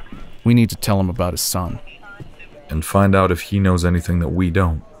 We need to tell him about his son. And find out if he knows anything that we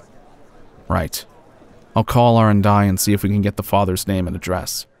don't. Right. I'll call R&I and see if we can get the father's name and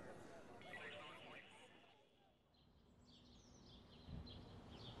address.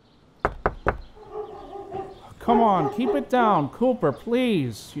 Come on, keep it down, Cooper,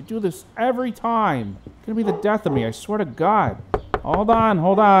 please. You do this every time. It's gonna be the death of me, I swear to God. Hold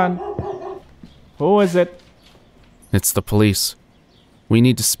on. Who is it? It's the police. We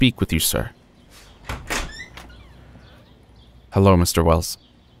need to speak with you, sir. Hello, Mr. Wells.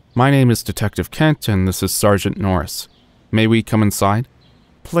 My name is Detective Kent, and this is Sergeant Norris. May we come inside?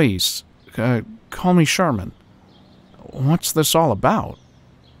 Please, call me Sherman. What's this all about?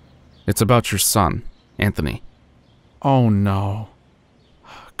 It's about your son, Anthony. Oh no.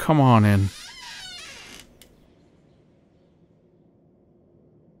 Come on in.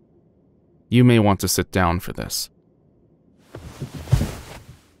 You may want to sit down for this.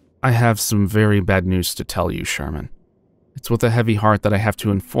 I have some very bad news to tell you, Sherman. It's with a heavy heart that I have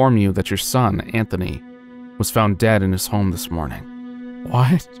to inform you that your son, Anthony, was found dead in his home this morning.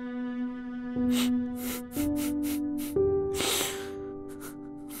 What?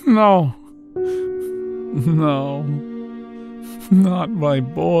 No. No. Not my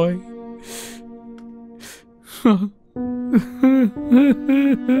boy.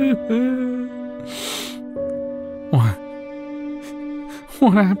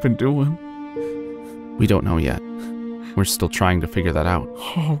 What happened to him? We don't know yet. We're still trying to figure that out.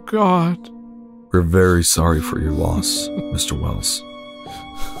 Oh, God. We're very sorry for your loss, Mr. Wells.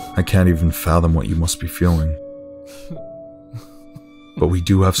 I can't even fathom what you must be feeling. But we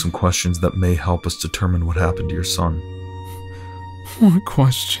do have some questions that may help us determine what happened to your son. What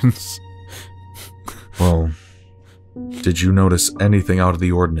questions? Well, did you notice anything out of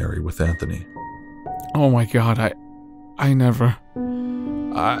the ordinary with Anthony? Oh my God, I never...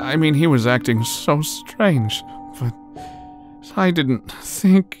 I mean, he was acting so strange, but I didn't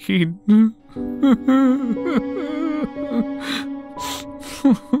think he'd...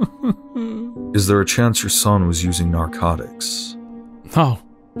 Is there a chance your son was using narcotics? No.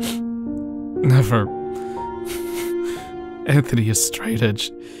 Never. Anthony is straight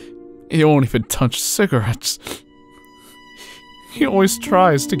edge. He won't even touch cigarettes. He always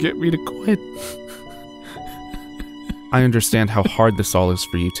tries to get me to quit. I understand how hard this all is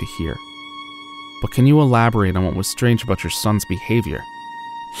for you to hear. But can you elaborate on what was strange about your son's behavior?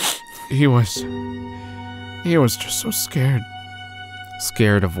 He was just so scared.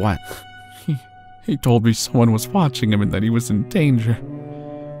 Scared of what? He told me someone was watching him and that he was in danger.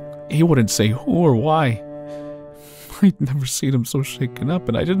 He wouldn't say who or why. I'd never seen him so shaken up,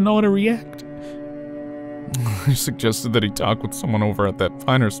 and I didn't know how to react. I suggested that he talk with someone over at that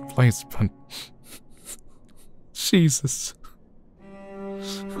Finer's place, but... Jesus.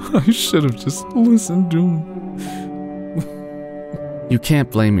 I should have just listened to him. You can't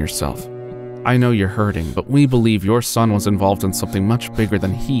blame yourself. I know you're hurting, but we believe your son was involved in something much bigger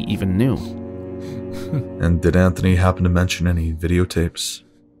than he even knew. And did Anthony happen to mention any videotapes?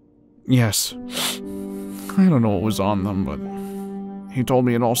 Yes. I don't know what was on them, but he told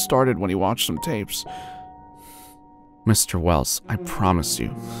me it all started when he watched some tapes. Mr. Wells, I promise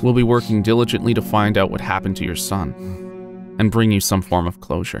you, we'll be working diligently to find out what happened to your son and bring you some form of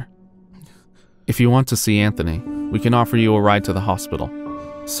closure. If you want to see Anthony, we can offer you a ride to the hospital.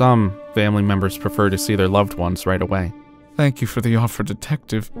 Some family members prefer to see their loved ones right away. Thank you for the offer,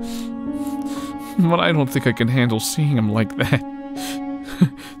 Detective. But I don't think I can handle seeing him like that.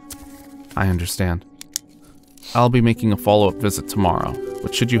 I understand. I'll be making a follow-up visit tomorrow,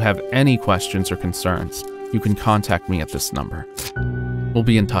 but should you have any questions or concerns, you can contact me at this number. We'll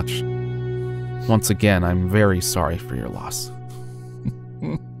be in touch. Once again, I'm very sorry for your loss.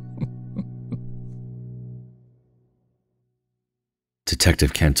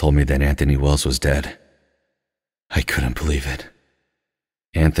 Detective Kent told me that Anthony Wells was dead. I couldn't believe it.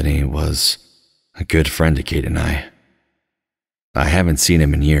 Anthony was a good friend to Kate and I. I haven't seen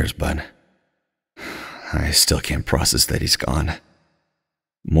him in years, but I still can't process that he's gone.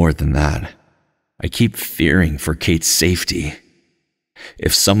 More than that, I keep fearing for Kate's safety.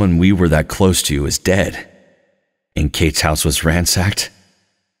 If someone we were that close to is dead, and Kate's house was ransacked,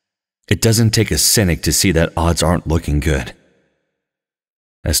 it doesn't take a cynic to see that odds aren't looking good.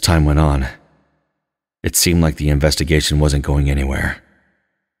 As time went on, it seemed like the investigation wasn't going anywhere.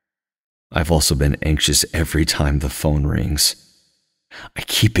 I've also been anxious every time the phone rings. I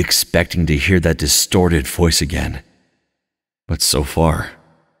keep expecting to hear that distorted voice again. But so far,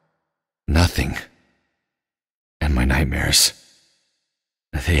 nothing. And my nightmares,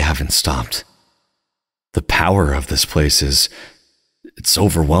 they haven't stopped. The power of this place it's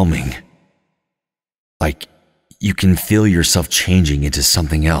overwhelming. Like, you can feel yourself changing into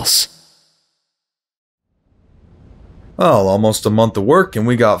something else. Well, almost a month of work and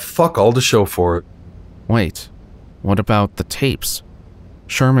we got fuck all to show for it. Wait, what about the tapes?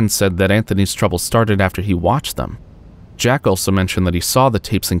 Sherman said that Anthony's trouble started after he watched them. Jack also mentioned that he saw the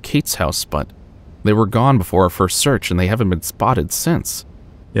tapes in Kate's house, but they were gone before our first search and they haven't been spotted since.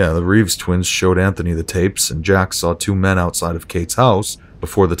 Yeah, the Reeves twins showed Anthony the tapes and Jack saw two men outside of Kate's house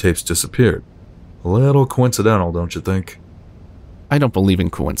before the tapes disappeared. A little coincidental, don't you think? I don't believe in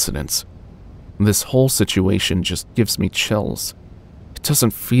coincidence. This whole situation just gives me chills. It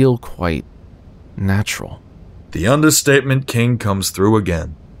doesn't feel quite natural. The understatement king comes through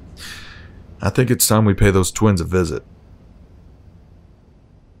again. I think it's time we pay those twins a visit.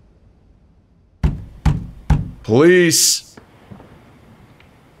 Police!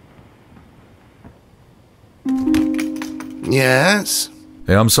 Yes?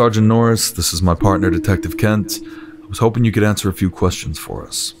 Hey, I'm Sergeant Norris. This is my partner, Detective Kent. I was hoping you could answer a few questions for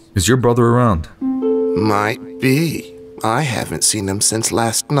us. Is your brother around? Might be. I haven't seen him since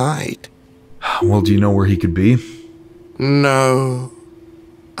last night. Well, do you know where he could be? No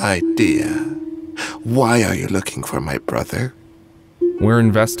idea. Why are you looking for my brother? We're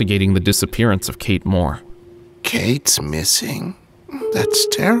investigating the disappearance of Kate Moore. Kate's missing? That's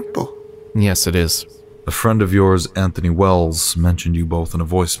terrible. Yes, it is. A friend of yours, Anthony Wells, mentioned you both in a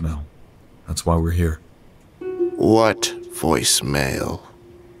voicemail. That's why we're here. What voicemail?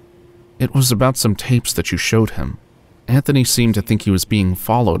 It was about some tapes that you showed him. Anthony seemed to think he was being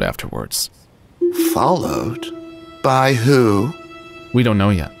followed afterwards. Followed? By who? We don't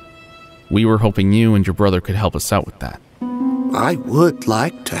know yet. We were hoping you and your brother could help us out with that. I would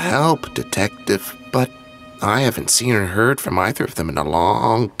like to help, Detective, but I haven't seen or heard from either of them in a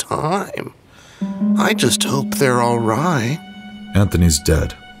long time. I just hope they're all right. Anthony's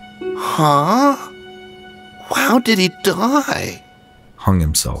dead. Huh? How did he die? Hung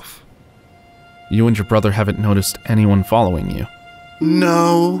himself. You and your brother haven't noticed anyone following you.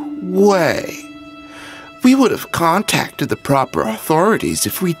 No way. We would have contacted the proper authorities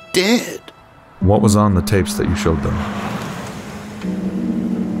if we did. What was on the tapes that you showed them?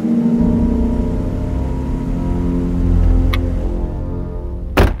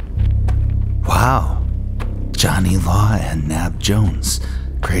 Wow. Johnny Law and Nab Jones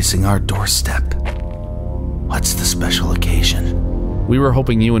gracing our doorstep. What's the special occasion? We were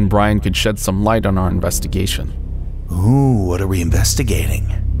hoping you and Brian could shed some light on our investigation. Ooh, what are we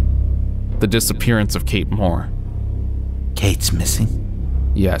investigating? The disappearance of Kate Moore. Kate's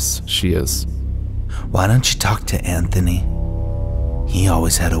missing? Yes, she is. Why don't you talk to Anthony? He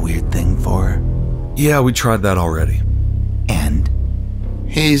always had a weird thing for her. Yeah, we tried that already. And?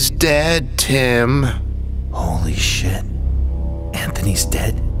 He's dead, Tim. Holy shit. Anthony's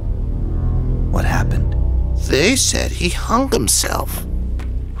dead? What happened? They said he hung himself.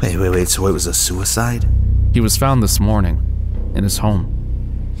 Wait, so it was a suicide? He was found this morning, in his home.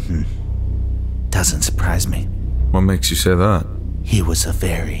 Doesn't surprise me. What makes you say that? He was a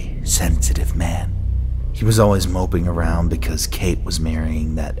very sensitive man. He was always moping around because Kate was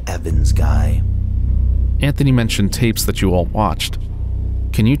marrying that Evans guy. Anthony mentioned tapes that you all watched.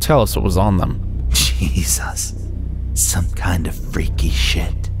 Can you tell us what was on them? Jesus. Some kind of freaky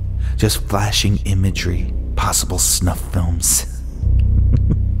shit. Just flashing imagery, possible snuff films.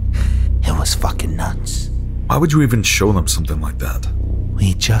 It was fucking nuts. Why would you even show them something like that?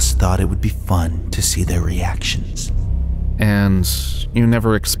 We just thought it would be fun to see their reactions. And you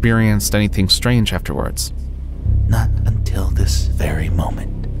never experienced anything strange afterwards? Not until this very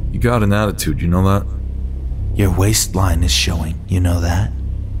moment. You got an attitude, you know that? Your waistline is showing, you know that?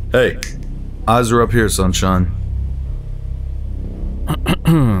 Hey, eyes are up here, sunshine.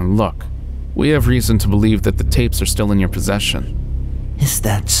 Look, we have reason to believe that the tapes are still in your possession. Is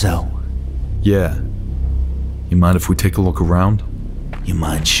that so? Yeah. You mind if we take a look around? You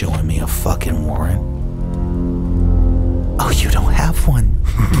mind showing me a fucking warrant? Oh, you don't have one.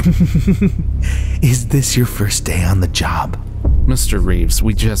 Is this your first day on the job? Mr. Reeves,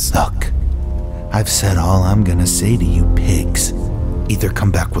 we just... Look, I've said all I'm gonna say to you pigs. Either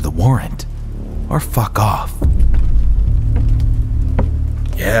come back with a warrant, or fuck off.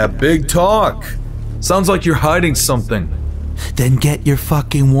 Yeah, big talk. Sounds like you're hiding something. Then get your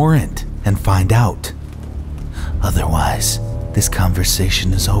fucking warrant and find out. Otherwise, this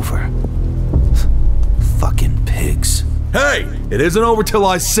conversation is over. Fucking pigs. Hey, it isn't over till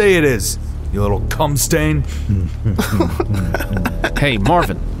I say it is, you little cum stain. Hey,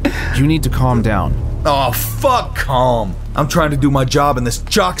 Marvin, you need to calm down. Oh, fuck calm. I'm trying to do my job and this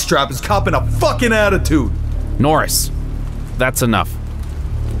jockstrap is copping a fucking attitude. Norris, that's enough.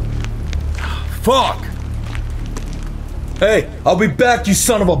 Fuck! Hey, I'll be back, you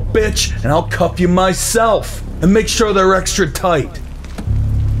son of a bitch, and I'll cuff you myself. And make sure they're extra tight.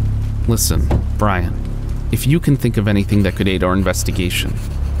 Listen, Brian, if you can think of anything that could aid our investigation,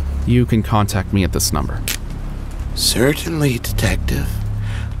 you can contact me at this number. Certainly, Detective.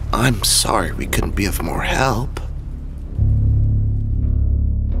 I'm sorry we couldn't be of more help.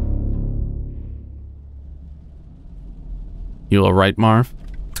 You alright, Marv?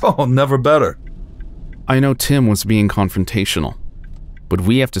 Oh, never better. I know Tim was being confrontational, but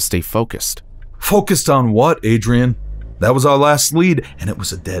we have to stay focused. Focused on what, Adrian? That was our last lead, and it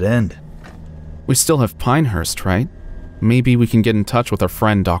was a dead end. We still have Pinehurst, right? Maybe we can get in touch with our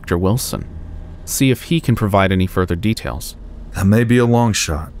friend Dr. Wilson. See if he can provide any further details. That may be a long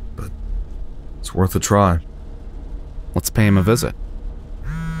shot, but it's worth a try. Let's pay him a visit.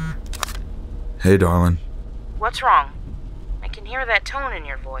 Hey, darling. What's wrong? I can hear that tone in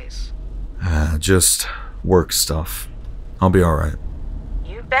your voice. Just work stuff. I'll be alright.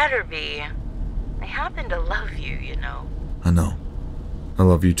 You better be. I happen to love you, you know. I know. I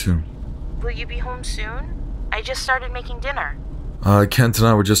love you too. Will you be home soon? I just started making dinner. Kent and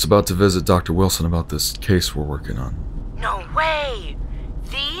I were just about to visit Dr. Wilson about this case we're working on. No way!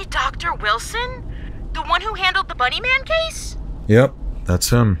 The Dr. Wilson? The one who handled the Bunny Man case? Yep,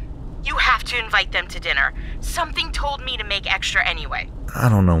 that's him. You have to invite them to dinner. Something told me to make extra anyway. I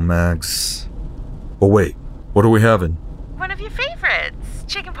don't know, Mags. Oh wait, what are we having? One of your favorites,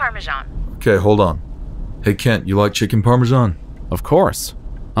 chicken parmesan. Okay, hold on. Hey Kent, you like chicken parmesan? Of course.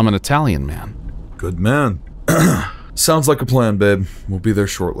 I'm an Italian man. Good man. Sounds like a plan, babe. We'll be there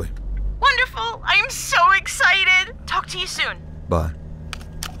shortly. Wonderful! I'm so excited! Talk to you soon. Bye.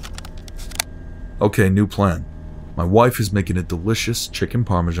 Okay, new plan. My wife is making a delicious chicken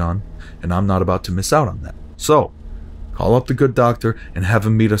parmesan, and I'm not about to miss out on that. So, call up the good doctor and have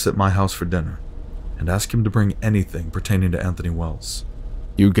him meet us at my house for dinner. And ask him to bring anything pertaining to Anthony Wells.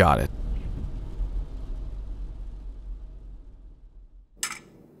 You got it.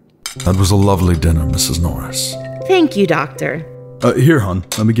 That was a lovely dinner, Mrs. Norris. Thank you, Doctor. Here, hon.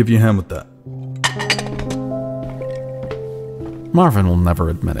 Let me give you a hand with that. Marvin will never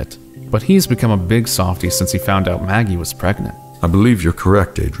admit it, but he's become a big softie since he found out Maggie was pregnant. I believe you're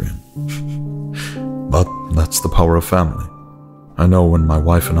correct, Adrian. But that's the power of family. I know when my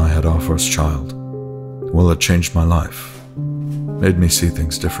wife and I had our first child, well, it changed my life. Made me see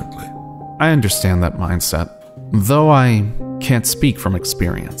things differently. I understand that mindset, though I can't speak from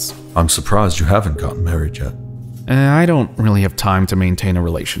experience. I'm surprised you haven't gotten married yet. I don't really have time to maintain a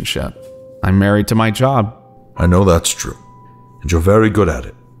relationship. I'm married to my job. I know that's true, and you're very good at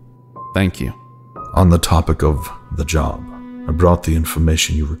it. Thank you. On the topic of the job, I brought the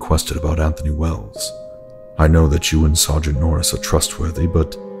information you requested about Anthony Wells. I know that you and Sergeant Norris are trustworthy,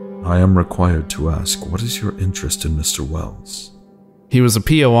 but I am required to ask, what is your interest in Mr. Wells? He was a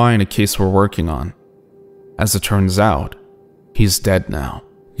POI in a case we're working on. As it turns out, he's dead now.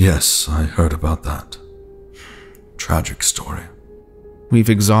 Yes, I heard about that. Tragic story. We've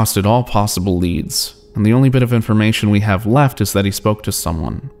exhausted all possible leads, and the only bit of information we have left is that he spoke to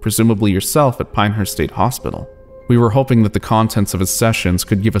someone, presumably yourself, at Pinehurst State Hospital. We were hoping that the contents of his sessions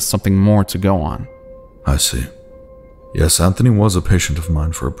could give us something more to go on. I see. Yes, Anthony was a patient of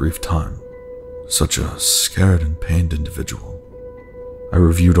mine for a brief time. Such a scared and pained individual. I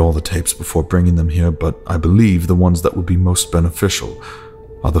reviewed all the tapes before bringing them here, but I believe the ones that would be most beneficial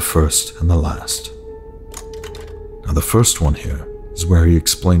are the first and the last. Now, the first one here is where he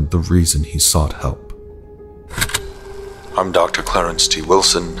explained the reason he sought help. I'm Dr. Clarence T.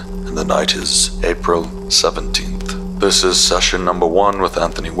 Wilson, and the night is April 17th. This is session number 1 with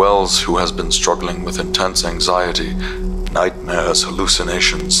Anthony Wells, who has been struggling with intense anxiety, nightmares,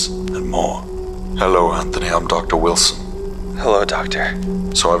 hallucinations, and more. Hello, Anthony. I'm Dr. Wilson. Hello, Doctor.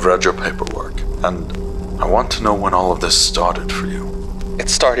 So I've read your paperwork, and I want to know when all of this started for you. It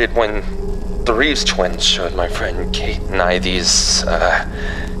started when the Reeves twins showed my friend Kate and I these,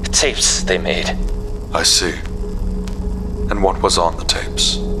 tapes they made. I see. And what was on the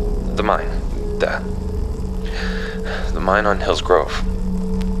tapes? The mine. The mine on Hills Grove.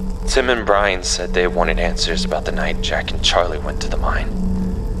 Tim and Brian said they wanted answers about the night Jack and Charlie went to the mine.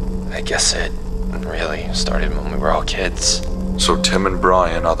 I guess it really started when we were all kids. So Tim and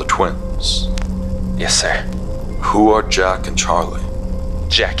Brian are the twins? Yes, sir. Who are Jack and Charlie?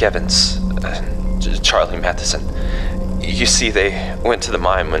 Jack Evans, Charlie Matheson. You see, they went to the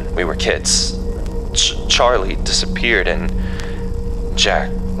mine when we were kids. Charlie disappeared and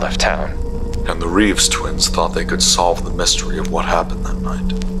Jack left town. And the Reeves twins thought they could solve the mystery of what happened that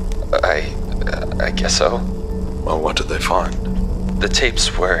night. I guess so. Well, what did they find? The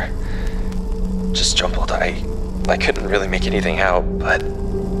tapes were just jumbled. I couldn't really make anything out, but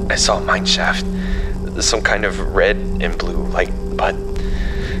I saw a mine shaft. Some kind of red and blue light, but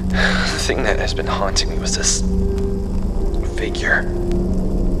the thing that has been haunting me was this figure.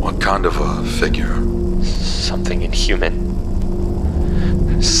 What kind of a figure? Something inhuman.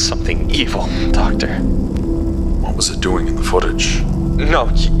 Something evil, Doctor. What was it doing in the footage? No,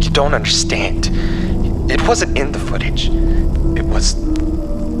 you don't understand. It wasn't in the footage. It was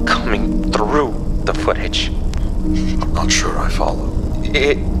coming through the footage. I'm not sure I follow.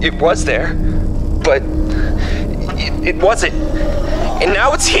 It was there, but it wasn't. And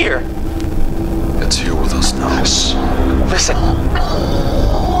now it's here. It's here with us now. Shh. Listen.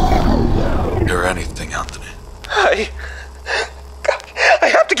 Hear anything, Anthony? I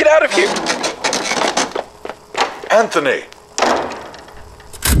have to get out of here. Anthony!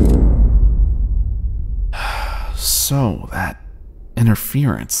 So, that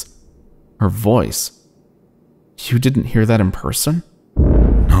interference. Her voice. You didn't hear that in person?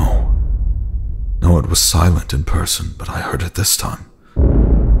 No. No, it was silent in person, but I heard it this time.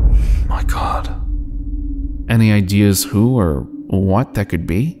 My God. Any ideas who or what that could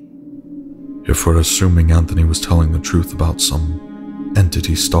be? If we're assuming Anthony was telling the truth about some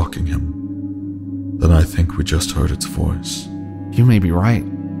entity stalking him, then I think we just heard its voice. You may be right.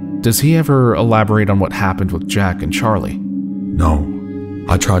 Does he ever elaborate on what happened with Jack and Charlie? No.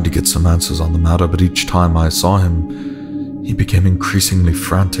 I tried to get some answers on the matter, but each time I saw him, he became increasingly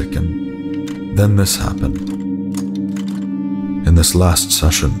frantic, and then this happened. In this last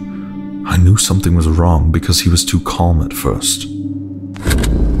session, I knew something was wrong because he was too calm at first.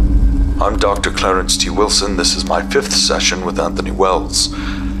 I'm Dr. Clarence T. Wilson. This is my 5th session with Anthony Wells.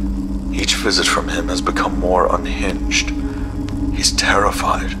 Each visit from him has become more unhinged. He's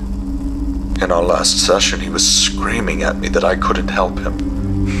terrified. In our last session, he was screaming at me that I couldn't help him.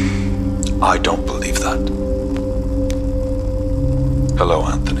 I don't believe that. Hello,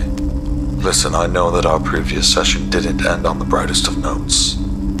 Anthony. Listen, I know that our previous session didn't end on the brightest of notes.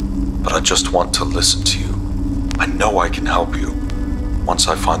 but I just want to listen to you. I know I can help you once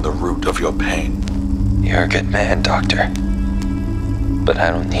I find the root of your pain. You're a good man, Doctor. But I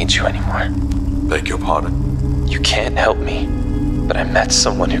don't need you anymore. Beg your pardon? You can't help me, but I met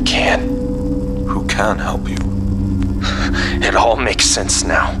someone who can. Who can help you? It all makes sense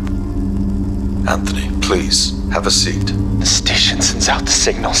now. Anthony, please, have a seat. The station sends out the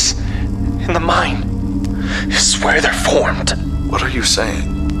signals. In the mine. Is where they're formed. What are you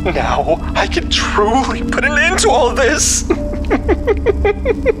saying? Now I can truly put an end to all this.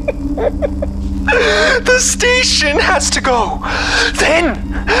 The station has to go. Then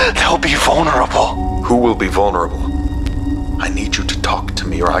they'll be vulnerable. Who will be vulnerable? I need you to talk to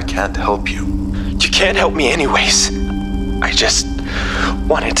me or I can't help you. You can't help me anyways. I just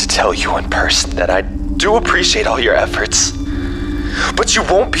wanted to tell you in person that I do appreciate all your efforts. But you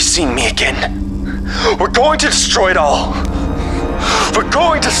won't be seeing me again. We're going to destroy it all. We're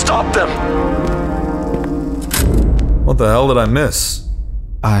going to stop them. What the hell did I miss?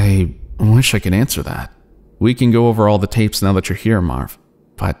 I wish I could answer that. We can go over all the tapes now that you're here, Marv.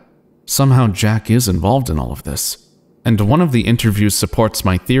 But somehow Jack is involved in all of this. And one of the interviews supports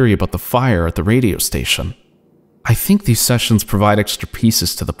my theory about the fire at the radio station. I think these sessions provide extra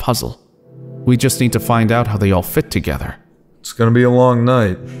pieces to the puzzle. We just need to find out how they all fit together. It's gonna be a long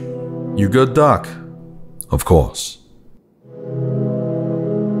night. You good, Doc? Of course.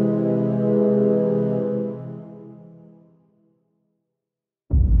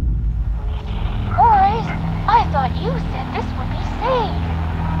 Horace, I thought you said this would be safe.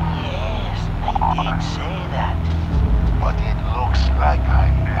 Yes, I did say that. But it looks like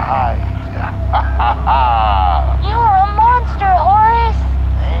I lied. You're a monster, Horace.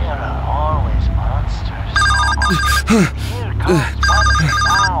 There are always monsters. Here comes one of them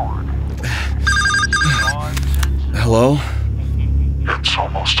now. Hello? It's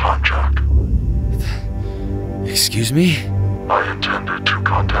almost time, Jack. Excuse me? I intended to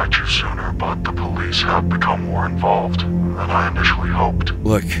contact you sooner, but the police have become more involved than I initially hoped.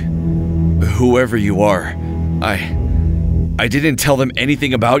 Look, whoever you are, I didn't tell them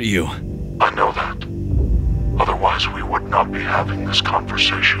anything about you. I know that. Otherwise, we would not be having this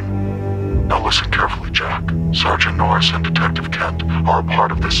conversation. Now listen carefully, Jack. Sergeant Norris and Detective Kent are a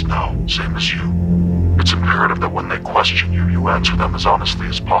part of this now, same as you. It's imperative that when they question you, you answer them as honestly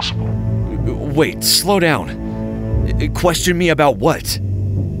as possible. Wait, slow down. Question me about what?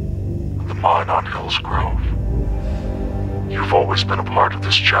 The mine on Hills Grove. You've always been a part of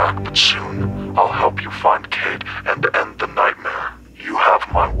this, Jack, but soon I'll help you find Kate and end the nightmare. You have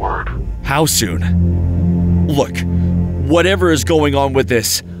my word. How soon? Look, whatever is going on with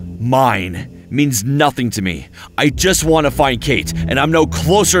this mine means nothing to me. I just want to find Kate, and I'm no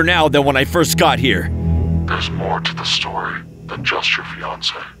closer now than when I first got here. There's more to the story than just your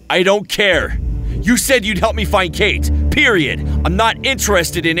fiancé. I don't care. You said you'd help me find Kate, period. I'm not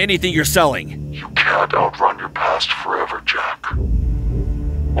interested in anything you're selling. You can't outrun your past forever, Jack.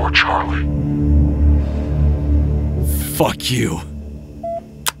 Or Charlie. Fuck you.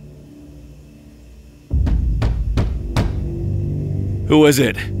 Who is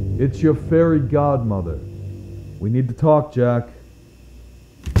it? It's your fairy godmother. We need to talk, Jack.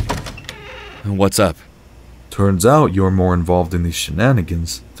 What's up? Turns out you're more involved in these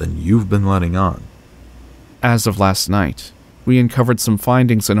shenanigans than you've been letting on. As of last night, we uncovered some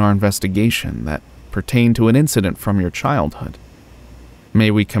findings in our investigation that pertain to an incident from your childhood.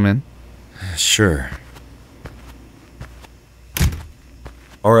 May we come in? Sure.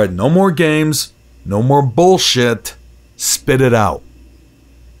 Alright, no more games, no more bullshit. Spit it out.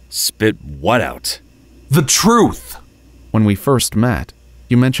 Spit what out? The truth! When we first met,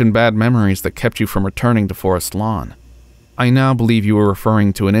 you mentioned bad memories that kept you from returning to Forest Lawn. I now believe you were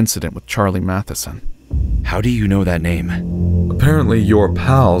referring to an incident with Charlie Matheson. How do you know that name? Apparently your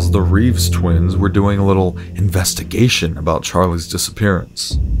pals, the Reeves twins, were doing a little investigation about Charlie's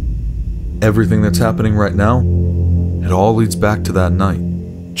disappearance. Everything that's happening right now, it all leads back to that night.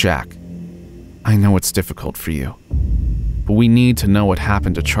 Jack, I know it's difficult for you, but we need to know what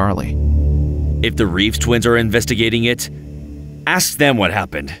happened to Charlie. If the Reeves twins are investigating it, ask them what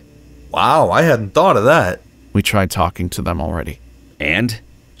happened. Wow, I hadn't thought of that. We tried talking to them already. And?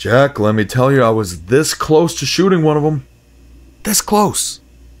 Jack, let me tell you, I was this close to shooting one of them. This close.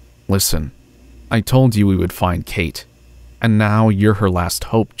 Listen, I told you we would find Kate, and now you're her last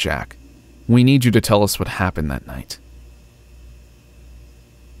hope, Jack. We need you to tell us what happened that night.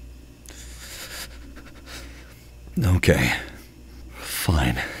 Okay,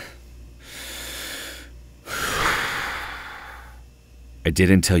 fine. I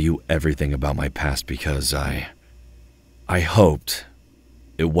didn't tell you everything about my past because I hoped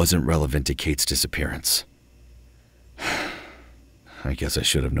it wasn't relevant to Kate's disappearance. I guess I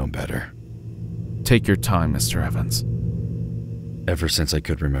should have known better. Take your time, Mr. Evans. Ever since I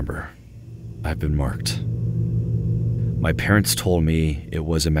could remember, I've been marked. My parents told me it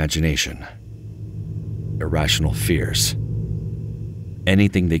was imagination, irrational fears,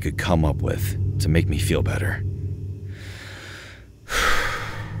 anything they could come up with to make me feel better.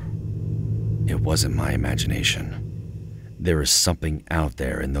 It wasn't my imagination. There is something out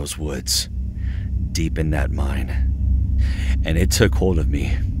there in those woods, deep in that mine, and it took hold of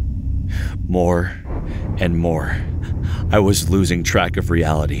me. More and more, I was losing track of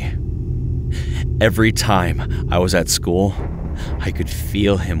reality. Every time I was at school, I could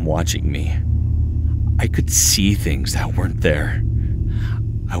feel him watching me. I could see things that weren't there.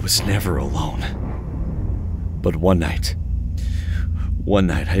 I was never alone. But one night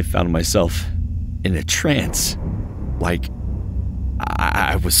I found myself in a trance, like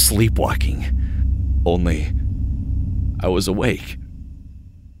I was sleepwalking, only I was awake.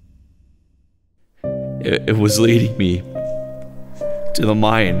 It was leading me to the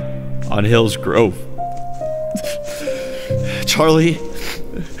mine on Hills Grove. Charlie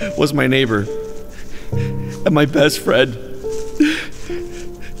was my neighbor and my best friend.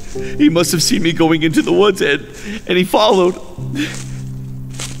 He must have seen me going into the woods and he followed.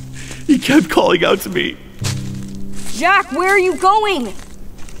 He kept calling out to me. Jack, where are you going?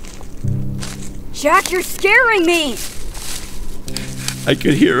 Jack, you're scaring me! I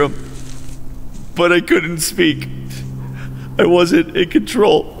could hear him, but I couldn't speak. I wasn't in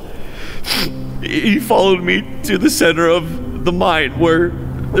control. He followed me to the center of the mine where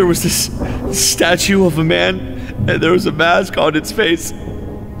there was this statue of a man and there was a mask on its face.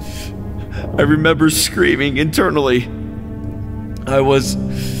 I remember screaming internally. I was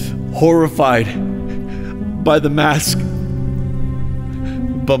horrified by the mask,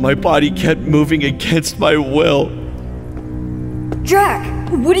 but my body kept moving against my will.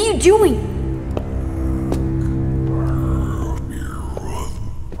 Jack, what are you doing?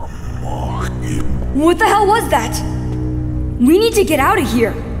 What the hell was that? We need to get out of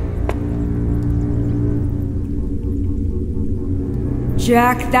here.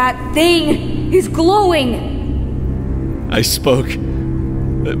 Jack, that thing is glowing. I spoke,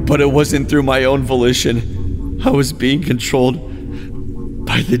 but it wasn't through my own volition. I was being controlled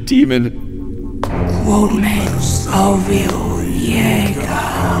by the demon.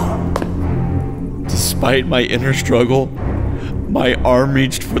 Despite my inner struggle, my arm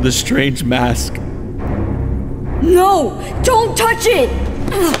reached for the strange mask. No! Don't touch it!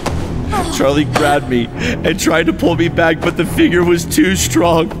 Charlie grabbed me and tried to pull me back, but the figure was too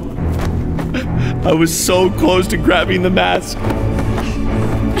strong. I was so close to grabbing the mask.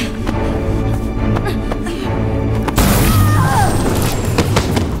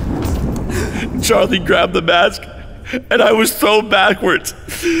 Charlie grabbed the mask, and I was thrown backwards.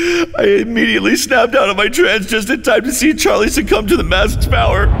 I immediately snapped out of my trance just in time to see Charlie succumb to the mask's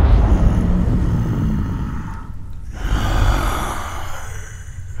power.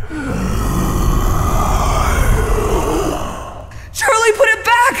 Charlie, put it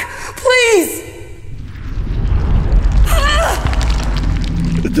back! Please!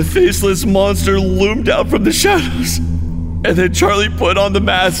 The faceless monster loomed out from the shadows, and then Charlie put on the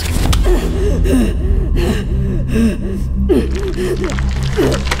mask.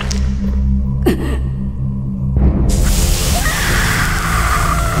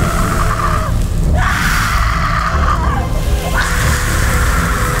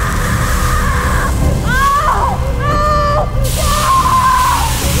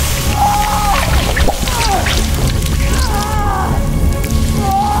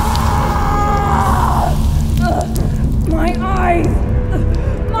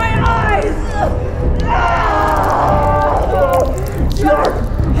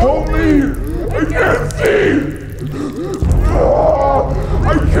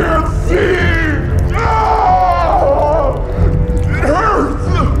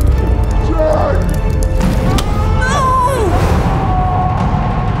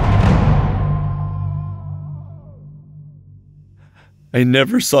 I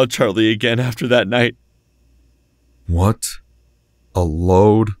never saw Charlie again after that night. What a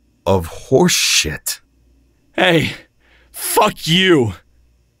load of horse shit. Hey, fuck you.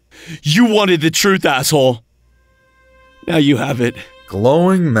 You wanted the truth, asshole. Now you have it.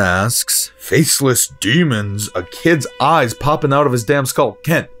 Glowing masks, faceless demons, a kid's eyes popping out of his damn skull.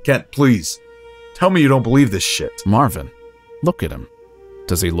 Kent, please. Tell me you don't believe this shit. Marvin, look at him.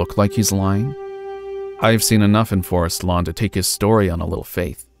 Does he look like he's lying? I've seen enough in Forest Lawn to take his story on a little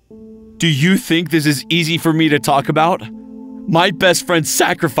faith. Do you think this is easy for me to talk about? My best friend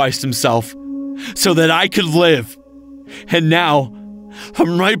sacrificed himself so that I could live. And now,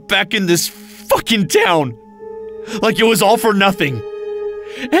 I'm right back in this fucking town. Like it was all for nothing.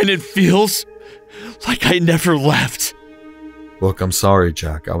 And it feels like I never left. Look, I'm sorry,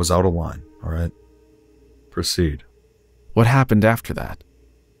 Jack. I was out of line, alright? Proceed. What happened after that?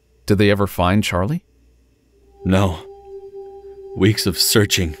 Did they ever find Charlie? No. Weeks of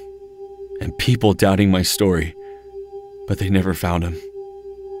searching and people doubting my story, but they never found him.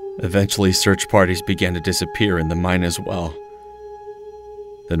 Eventually, search parties began to disappear in the mine as well.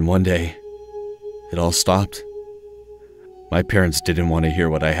 Then one day, it all stopped. My parents didn't want to hear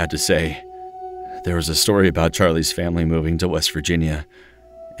what I had to say. There was a story about Charlie's family moving to West Virginia,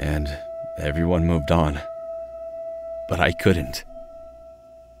 and everyone moved on. But I couldn't.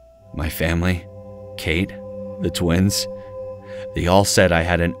 My family, Kate, the twins, they all said I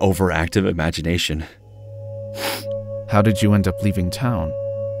had an overactive imagination. How did you end up leaving town?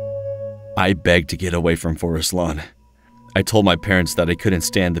 I begged to get away from Forest Lawn. I told my parents that I couldn't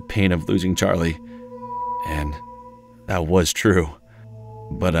stand the pain of losing Charlie. And that was true.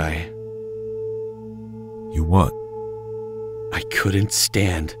 But You what? I couldn't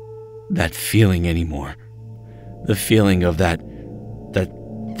stand that feeling anymore. The feeling of that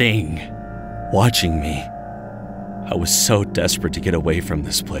thing watching me. I was so desperate to get away from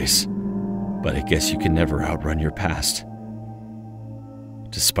this place. But I guess you can never outrun your past.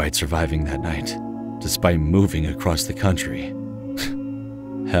 Despite surviving that night, despite moving across the country.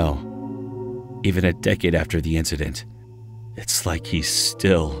 Hell, even a decade after the incident, it's like he's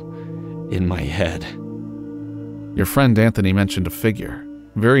still in my head. Your friend Anthony mentioned a figure,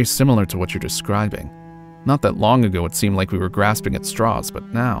 very similar to what you're describing. Not that long ago it seemed like we were grasping at straws,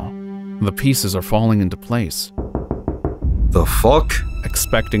 but now, the pieces are falling into place. The fuck?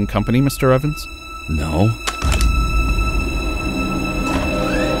 Expecting company, Mr. Evans? No.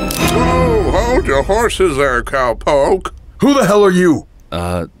 Whoa, hold your horses there, cowpoke. Who the hell are you?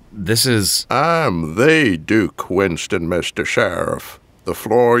 This is... I'm the Duke Winston, Mr. Sheriff. The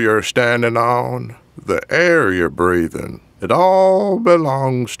floor you're standing on, the air you're breathing, it all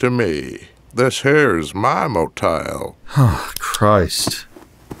belongs to me. This here's my motel. Oh, Christ.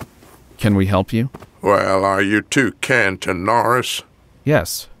 Can we help you? Well, are you two Kent and Norris?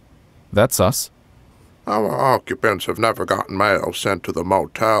 Yes, that's us. Our occupants have never gotten mail sent to the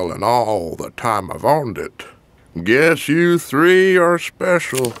motel in all the time I've owned it. Guess you three are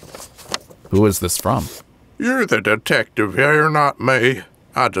special. Who is this from? You're the detective here, not me.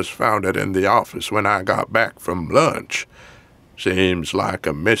 I just found it in the office when I got back from lunch. Seems like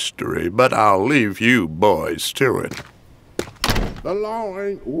a mystery, but I'll leave you boys to it. The law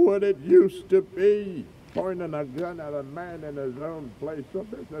ain't what it used to be. Pointing a gun at a man in his own place of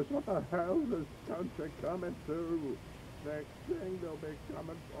business. What the hell is this country coming to? Next thing they'll be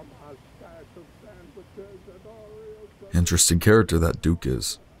coming from my stash of sandwiches and Oreos. Interesting character that Duke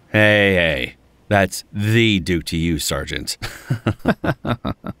is. Hey. That's the Duke to you, Sergeant.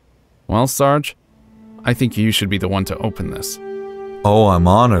 Well, Sarge, I think you should be the one to open this. Oh, I'm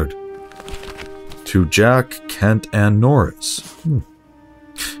honored. To Jack, Kent, and Norris.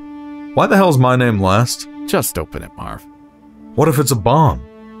 Why the hell's my name last? Just open it, Marv. What if it's a bomb?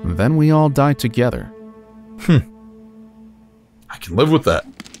 Then we all die together. I can live with that.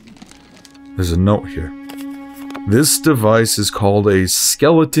 There's a note here. This device is called a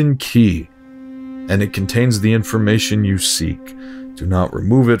skeleton key, and it contains the information you seek. Do not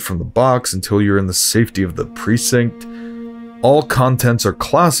remove it from the box until you're in the safety of the precinct. All contents are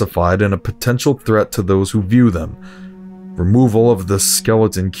classified and a potential threat to those who view them. Removal of the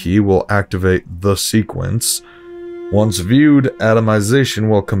skeleton key will activate the sequence. Once viewed, atomization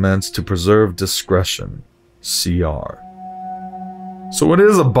will commence to preserve discretion. CR. So it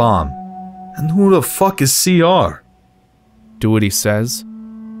is a bomb. And who the fuck is CR? Do what he says,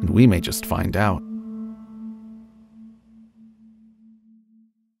 and we may just find out.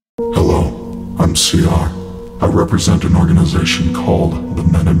 Hello, I'm CR. I represent an organization called the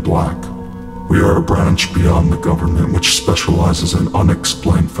Men in Black. We are a branch beyond the government which specializes in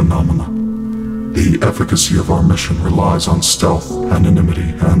unexplained phenomena. The efficacy of our mission relies on stealth,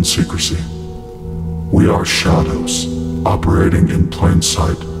 anonymity, and secrecy. We are shadows, operating in plain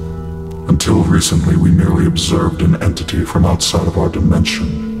sight. Until recently, we merely observed an entity from outside of our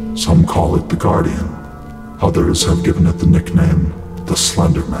dimension. Some call it the Guardian. Others have given it the nickname, the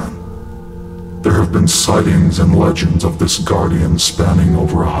Slender Man. There have been sightings and legends of this Guardian spanning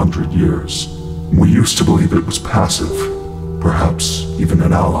over 100 years. We used to believe it was passive, perhaps even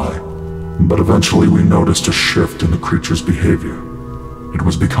an ally. But eventually we noticed a shift in the creature's behavior. It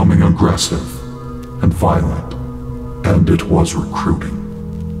was becoming aggressive and violent, and it was recruiting.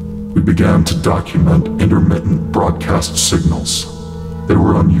 We began to document intermittent broadcast signals. They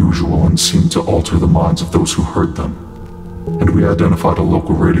were unusual and seemed to alter the minds of those who heard them, and we identified a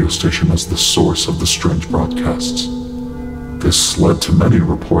local radio station as the source of the strange broadcasts. This led to many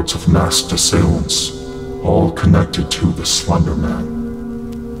reports of masked assailants, all connected to the Slender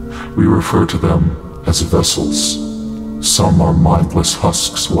Man. We refer to them as vessels. Some are mindless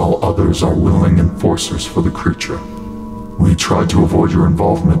husks, while others are willing enforcers for the creature. We tried to avoid your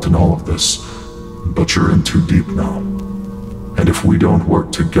involvement in all of this, but you're in too deep now. And if we don't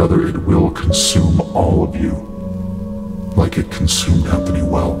work together, it will consume all of you, like it consumed Anthony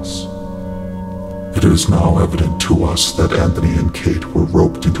Wells. It is now evident to us that Anthony and Kate were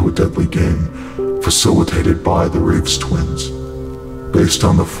roped into a deadly game, facilitated by the Reeves twins. Based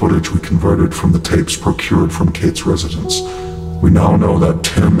on the footage we converted from the tapes procured from Kate's residence, we now know that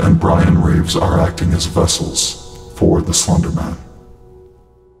Tim and Brian Reeves are acting as vessels for the Slender Man.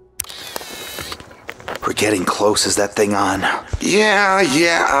 We're getting close. Is that thing on?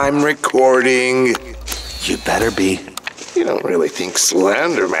 Yeah, I'm recording. You better be. You don't really think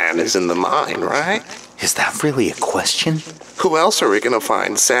Slender Man is in the mine, right? Is that really a question? Who else are we gonna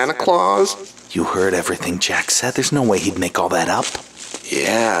find? Santa Claus? You heard everything Jack said. There's no way he'd make all that up.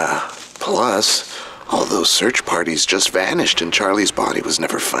 Yeah. Plus, all those search parties just vanished and Charlie's body was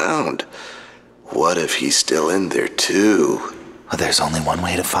never found. What if he's still in there too? Well, there's only one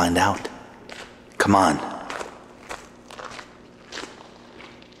way to find out. Come on.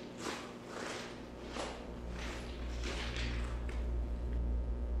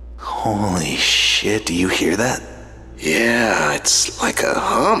 Holy shit, do you hear that? Yeah, it's like a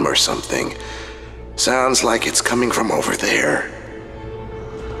hum or something. Sounds like it's coming from over there.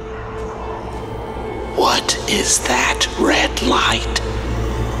 What is that red light?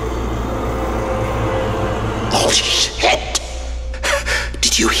 Holy shit!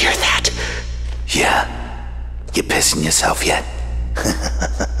 Did you hear that? Yeah. You pissing yourself yet?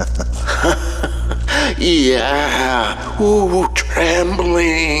 Yeah. Ooh,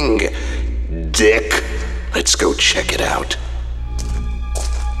 trembling. Dick. Let's go check it out.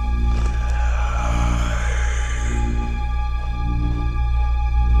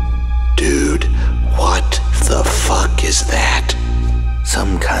 Dude, what the fuck is that?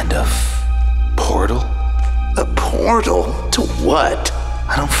 Some kind of portal? A portal? To what?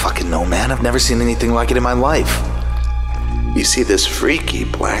 I don't fucking know, man. I've never seen anything like it in my life. You see this freaky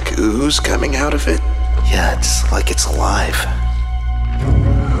black ooze coming out of it? Yeah, it's like it's alive.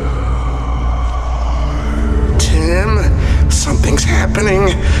 Tim, something's happening.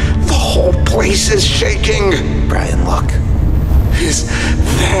 The whole place is shaking. Brian, look. Is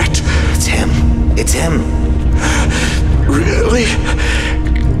that... It's him. It's him. Really?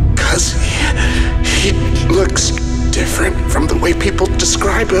 'Cause he looks different from the way people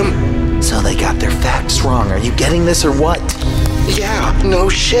describe him. So they got their facts wrong. Are you getting this or what? Yeah, no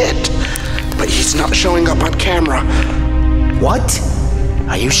shit. But he's not showing up on camera. What?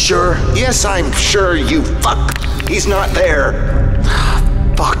 Are you sure? Yes, I'm sure, you fuck. He's not there.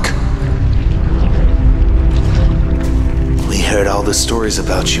 Fuck. We heard all the stories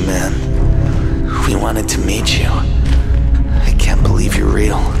about you, man. We wanted to meet you. I can't believe you're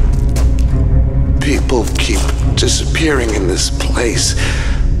real. People keep disappearing in this place.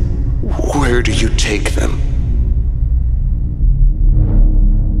 Where do you take them?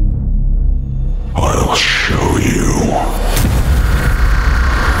 I'll show you.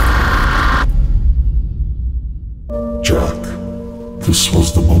 Jack, this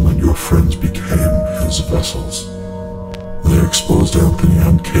was the moment your friends became his vessels. They exposed Anthony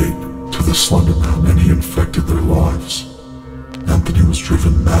and Kate to the Slender Man, and he infected their lives. Anthony was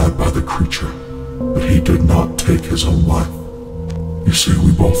driven mad by the creature, but he did not take his own life. You see,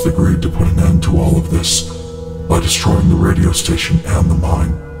 we both agreed to put an end to all of this by destroying the radio station and the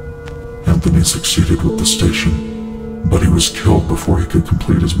mine. Anthony succeeded with the station, but he was killed before he could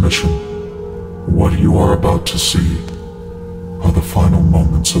complete his mission. What you are about to see are the final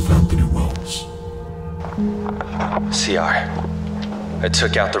moments of Anthony Wells. CR. I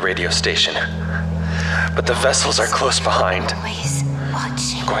took out the radio station, but the vessels are close behind. Always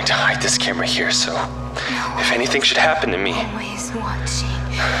watching. I'm going to hide this camera here, so if anything should happen to me, Always watching.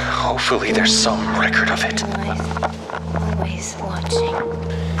 hopefully there's some record of it. Always watching.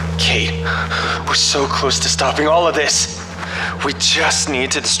 Kate, we're so close to stopping all of this. We just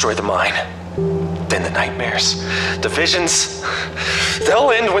need to destroy the mine. Then the nightmares, the visions,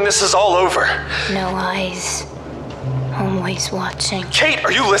 they'll end when this is all over. No eyes. Always watching. Kate,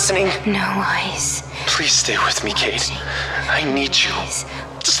 are you listening? No eyes. Please stay with me, Kate. I need you.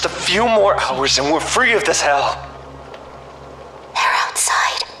 Just a few more hours and we're free of this hell.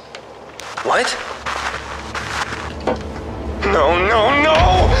 What? No, no,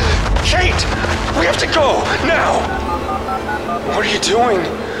 no! Kate! We have to go! Now! What are you doing?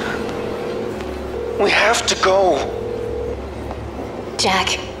 We have to go.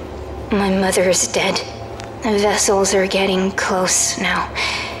 Jack, my mother is dead. The vessels are getting close now.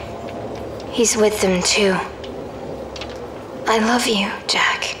 He's with them too. I love you,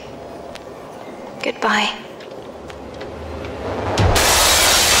 Jack. Goodbye.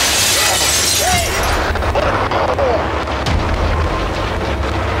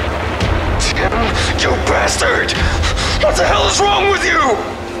 Tim, you bastard! What the hell is wrong with you?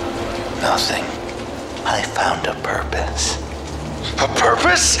 Nothing. I found a purpose. A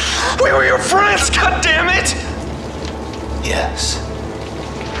purpose? We were your friends, goddammit! Yes.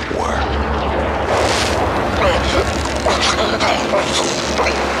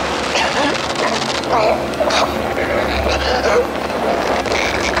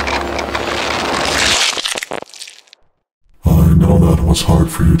 I know that was hard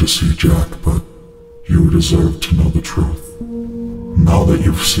for you to see, Jack, but you deserve to know the truth. Now that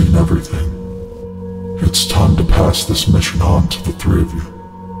you've seen everything, it's time to pass this mission on to the three of you.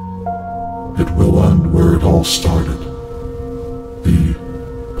 It will end where it all started. The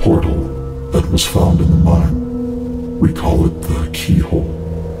portal that was found in the mine. We call it the keyhole,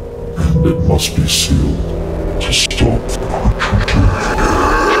 and it must be sealed to stop the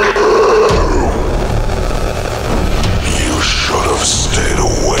You should have stayed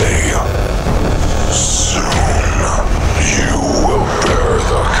away. Soon, you will bear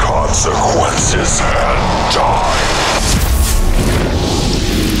the consequences and die.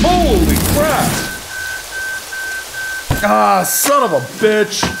 Holy crap! Ah, son of a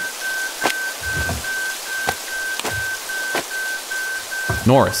bitch!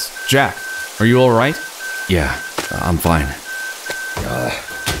 Norris, Jack, are you alright? Yeah, I'm fine.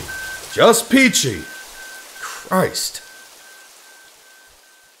 Just peachy. Christ.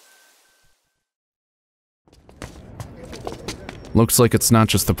 Looks like it's not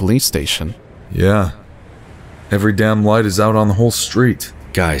just the police station. Yeah. Every damn light is out on the whole street.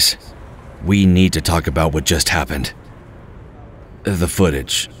 Guys, we need to talk about what just happened. The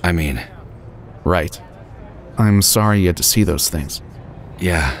footage, I mean. Right. I'm sorry you had to see those things.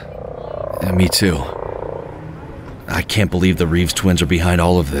 Yeah, me too. I can't believe the Reeves twins are behind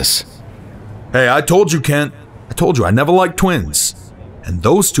all of this. Hey, I told you, Kent. I told you I never liked twins. And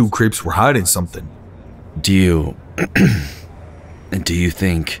those two creeps were hiding something. Do you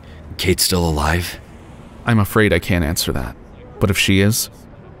think Kate's still alive? I'm afraid I can't answer that. But if she is,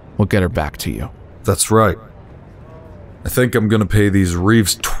 we'll get her back to you. That's right. I think I'm gonna pay these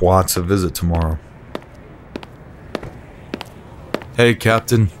Reeves twats a visit tomorrow. Hey,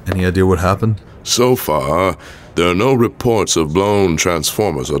 Captain, any idea what happened? So far, there are no reports of blown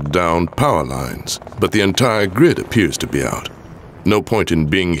transformers or downed power lines, but the entire grid appears to be out. No point in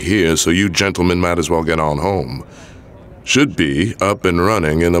being here, so you gentlemen might as well get on home. Should be up and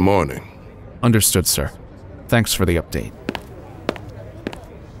running in the morning. Understood, sir. Thanks for the update.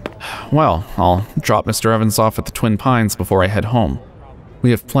 Well, I'll drop Mr. Evans off at the Twin Pines before I head home.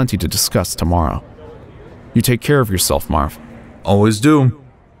 We have plenty to discuss tomorrow. You take care of yourself, Marv. Always do.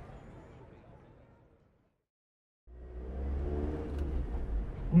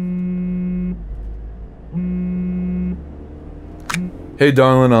 Hey,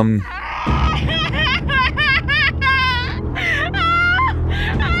 darling,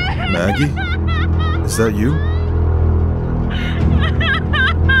 Maggie? Is that you?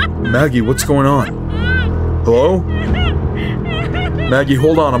 Maggie, what's going on? Hello? Maggie,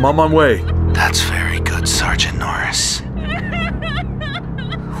 hold on, I'm on my way. That's very good, Sergeant Norris.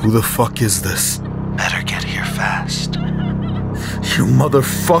 Who the fuck is this? Better get here fast. You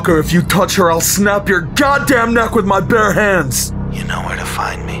motherfucker, if you touch her, I'll snap your goddamn neck with my bare hands! You know where to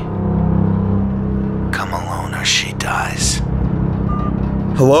find me. Come alone or she dies.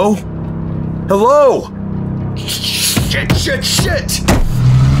 Hello? Hello? Shit, shit, shit!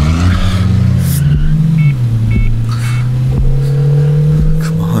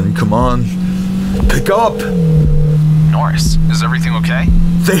 Come on. Pick up! Norris, is everything okay?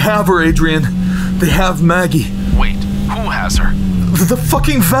 They have her, Adrian. They have Maggie. Wait, who has her? The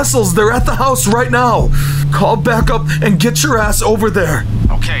fucking vessels, they're at the house right now. Call back up and get your ass over there.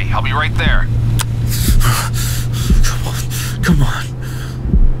 Okay, I'll be right there. Come on.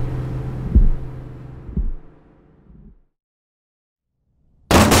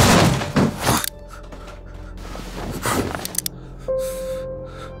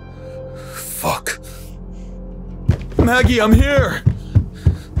 Fuck. Maggie, I'm here!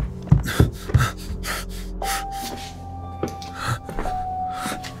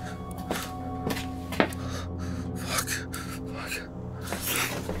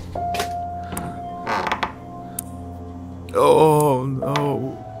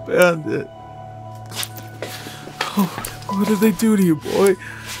 Bandit. Oh, what did they do to you, boy?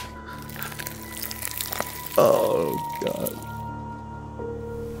 Oh, God.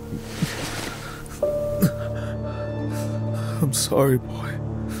 I'm sorry, boy.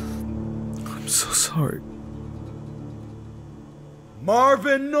 I'm so sorry.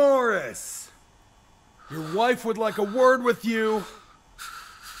 Marvin Norris! Your wife would like a word with you.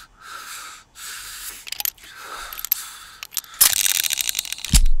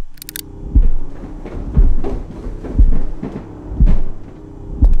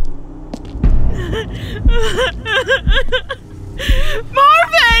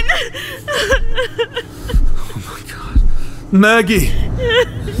 Marvin! Oh my God. Maggie!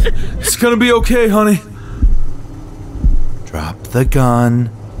 It's gonna be okay, honey. Drop the gun.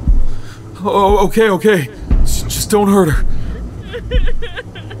 Oh, okay. Just don't hurt her.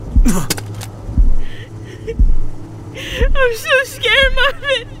 I'm so scared,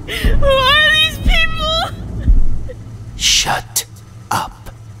 Marvin. Who are these people? Shut up.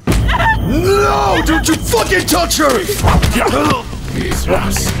 No! Don't you fucking touch her!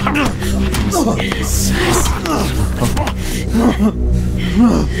 Jesus.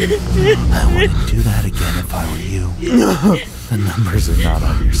 I wouldn't do that again if I were you. The numbers are not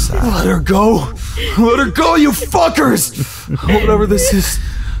on your side. Let her go! Let her go, you fuckers! Whatever this is,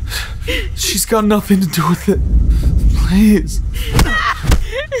 she's got nothing to do with it. Please.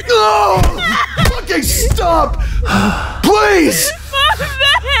 No! Fucking stop! Please!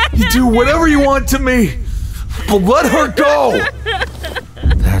 You do whatever you want to me, but let her go!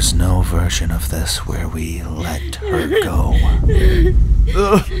 There's no version of this where we let her go.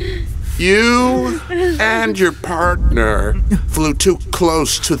 You and your partner flew too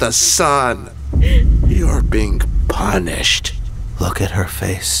close to the sun. You're being punished. Look at her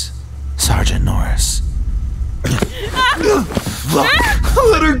face, Sergeant Norris. Look,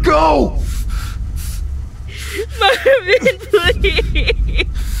 let her go! Marvin, please.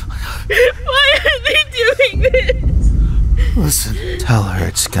 Why are they doing this? Listen, tell her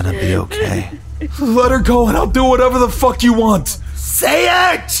it's gonna be okay. Let her go and I'll do whatever the fuck you want. Say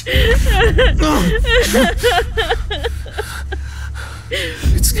it!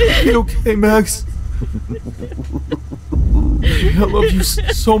 It's gonna be okay, Max. I love you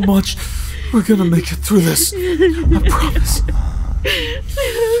so much. We're gonna make it through this. I promise.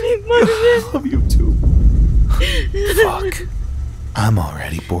 I love you too. Fuck. I'm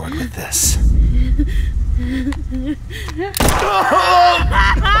already bored with this.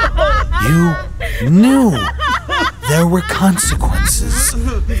 You knew there were consequences to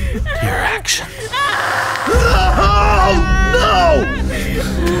your actions. No!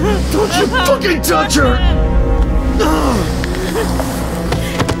 Don't you fucking touch her!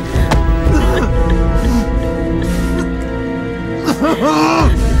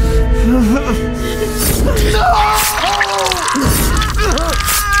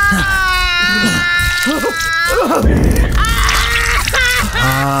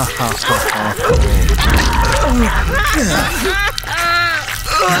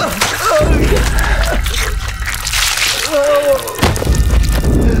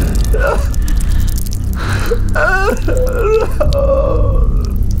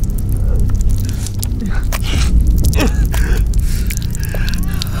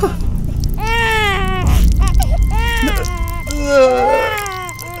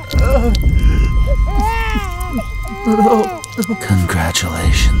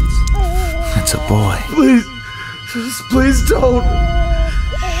 Congratulations. It's a boy. Please, please don't.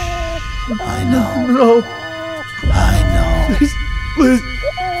 I know. No. I know. Please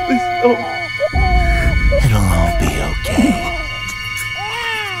don't. It'll all be okay.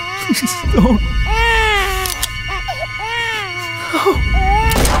 Please don't.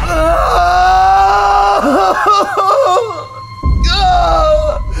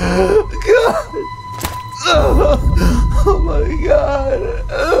 Oh my God.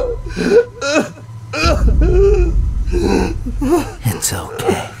 It's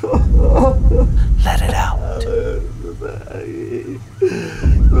okay. Let it out.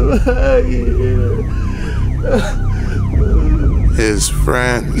 His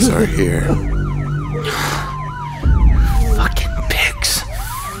friends are here. Fucking pigs.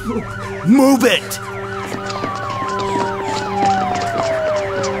 Move it!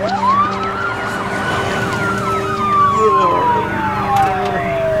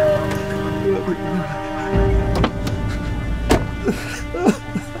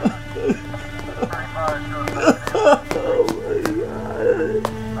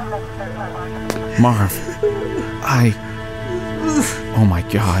 Marv, oh my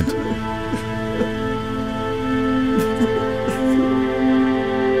God.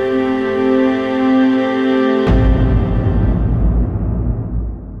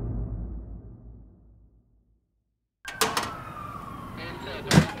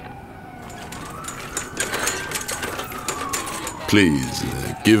 Please,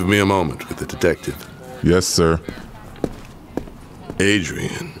 give me a moment with the detective. Yes, sir.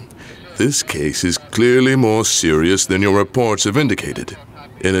 Adrian, this case is clearly more serious than your reports have indicated.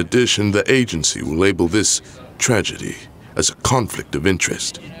 In addition, the agency will label this tragedy as a conflict of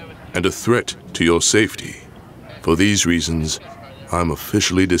interest and a threat to your safety. For these reasons, I'm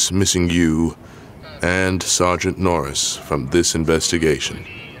officially dismissing you and Sergeant Norris from this investigation.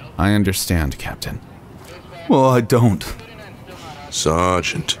 I understand, Captain. Well, I don't.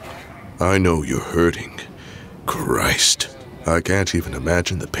 Sergeant, I know you're hurting. Christ, I can't even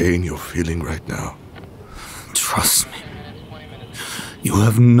imagine the pain you're feeling right now. Trust me. You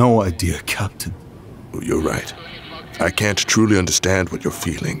have no idea, Captain. You're right. I can't truly understand what you're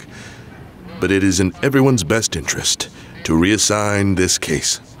feeling, but it is in everyone's best interest to reassign this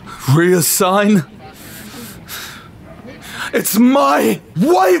case. Reassign? It's my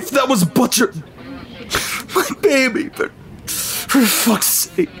wife that was butchered! My baby, for fuck's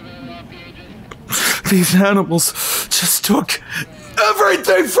sake. These animals just took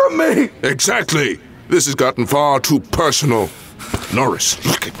everything from me! Exactly! This has gotten far too personal. Norris,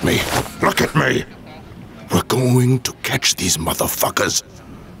 look at me. Look at me. We're going to catch these motherfuckers.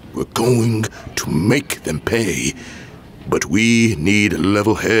 We're going to make them pay. But we need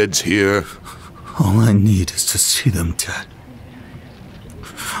level heads here. All I need is to see them dead.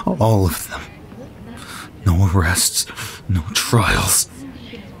 All of them. No arrests, no trials.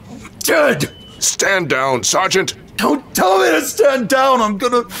 Dead! Stand down, Sergeant! Don't tell me to stand down! I'm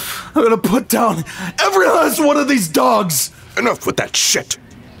gonna put down every last one of these dogs! Enough with that shit!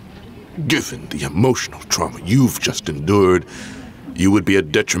 Given the emotional trauma you've just endured, you would be a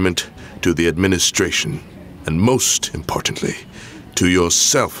detriment to the administration, and most importantly, to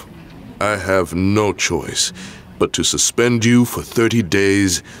yourself. I have no choice but to suspend you for 30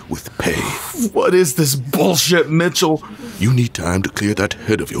 days with pay. What is this bullshit, Mitchell? You need time to clear that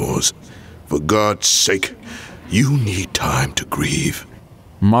head of yours. For God's sake, you need time to grieve.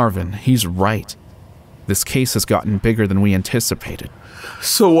 Marvin, he's right. This case has gotten bigger than we anticipated.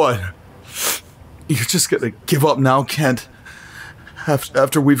 So what? You're just gonna give up now, Kent?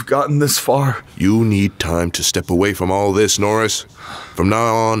 After we've gotten this far? You need time to step away from all this, Norris. From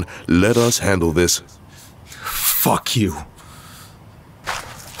now on, let us handle this. Fuck you.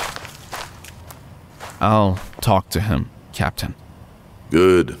 I'll talk to him, Captain.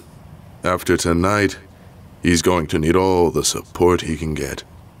 Good. After tonight, he's going to need all the support he can get.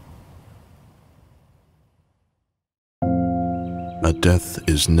 A death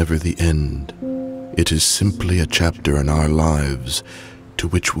is never the end. It is simply a chapter in our lives to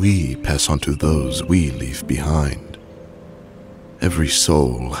which we pass on to those we leave behind. Every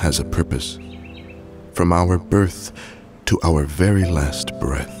soul has a purpose, from our birth to our very last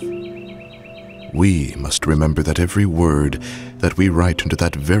breath. We must remember that every word that we write into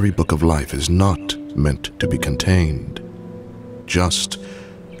that very book of life is not meant to be contained, just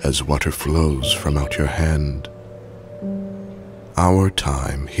as water flows from out your hand. Our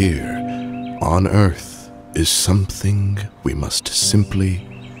time here on Earth is something we must simply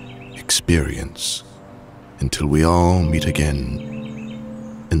experience until we all meet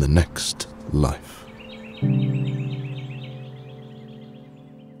again in the next life.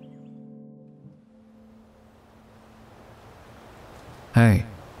 Hey.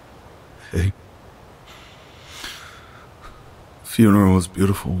 Hey. Funeral was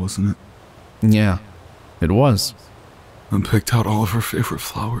beautiful, wasn't it? Yeah, it was. I picked out all of her favorite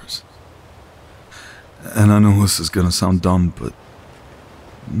flowers. And I know this is gonna sound dumb, but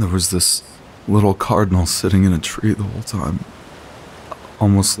there was this little cardinal sitting in a tree the whole time.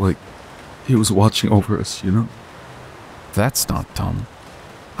 Almost like he was watching over us, you know? That's not dumb.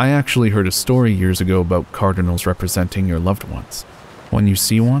 I actually heard a story years ago about cardinals representing your loved ones. When you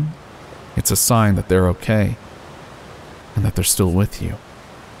see one, it's a sign that they're okay, and that they're still with you.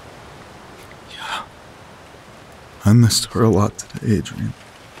 Yeah. I missed her a lot today, Adrian.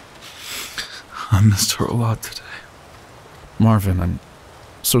 I missed her a lot today. Marvin, I'm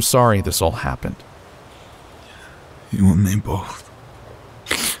so sorry this all happened. You and me both.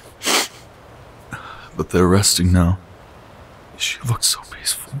 But they're resting now. She looks so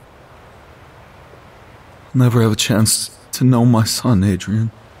peaceful. I'll never have a chance to know my son,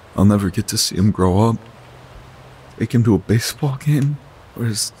 Adrian. I'll never get to see him grow up. Take him to a baseball game or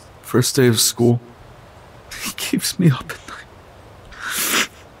his first day of school. He keeps me up at night.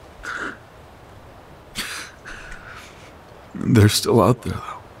 They're still out there,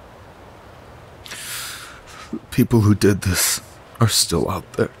 though. The people who did this are still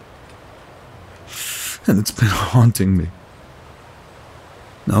out there. And it's been haunting me.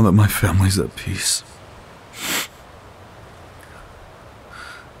 Now that my family's at peace.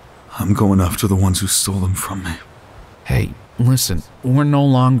 I'm going after the ones who stole them from me. Hey, listen, we're no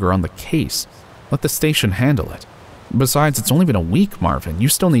longer on the case. Let the station handle it. Besides, it's only been a week, Marvin. You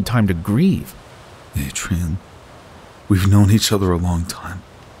still need time to grieve. Adrian, we've known each other a long time.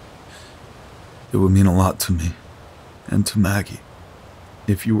 It would mean a lot to me, and to Maggie,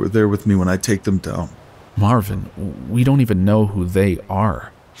 if you were there with me when I take them down. Marvin, we don't even know who they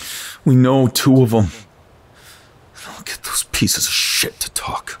are. We know 2 of them. I'll get those pieces of shit to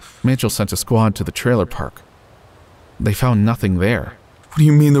talk. Mitchell sent a squad to the trailer park. They found nothing there. What do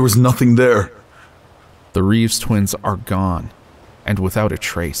you mean there was nothing there? The Reeves twins are gone, and without a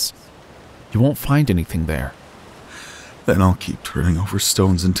trace. You won't find anything there. Then I'll keep turning over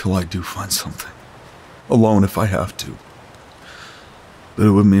stones until I do find something. Alone if I have to. But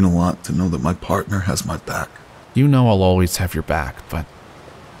it would mean a lot to know that my partner has my back. You know I'll always have your back, but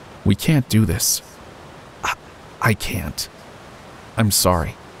we can't do this. I can't. I'm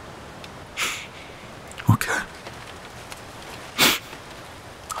sorry. Okay.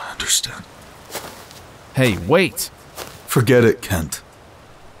 I understand. Hey, wait! Forget it, Kent.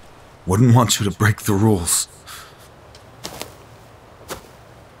 Wouldn't want you to break the rules.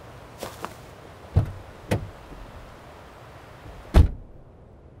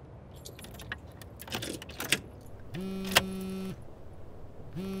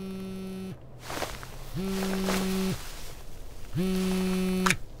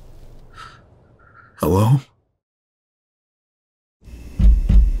 Hello?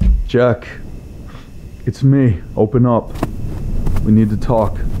 Jack, it's me. Open up. We need to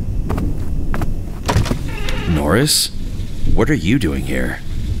talk. Norris? What are you doing here?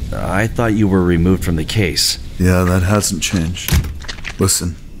 I thought you were removed from the case. Yeah, that hasn't changed.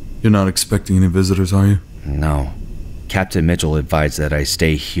 Listen, you're not expecting any visitors, are you? No. Captain Mitchell advised that I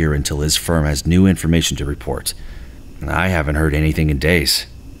stay here until his firm has new information to report. I haven't heard anything in days.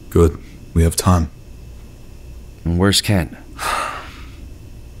 Good. We have time. Where's Kent?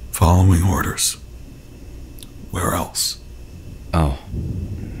 Following orders. Where else? Oh.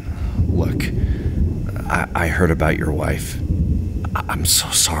 Look, I heard about your wife. I'm so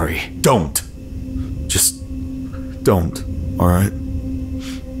sorry. Don't. Just don't, alright?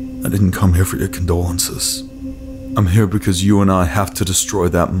 I didn't come here for your condolences. I'm here because you and I have to destroy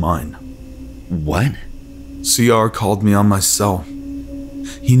that mine. What? CR called me on my cell.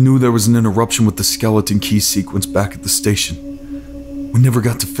 He knew there was an interruption with the skeleton key sequence back at the station. We never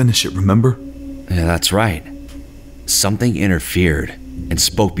got to finish it, remember? Yeah, that's right. Something interfered and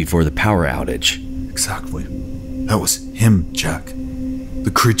spoke before the power outage. Exactly. That was him, Jack.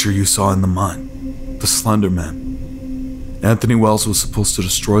 The creature you saw in the mine. The Slender Man. Anthony Wells was supposed to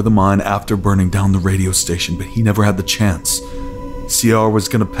destroy the mine after burning down the radio station, but he never had the chance. CR was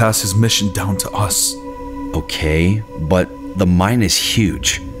gonna pass his mission down to us. Okay, but the mine is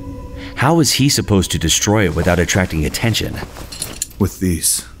huge. How is he supposed to destroy it without attracting attention? With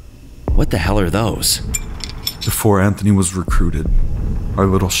these. What the hell are those? Before Anthony was recruited, our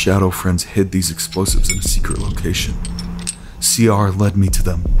little shadow friends hid these explosives in a secret location. CR led me to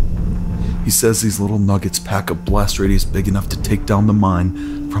them. He says these little nuggets pack a blast radius big enough to take down the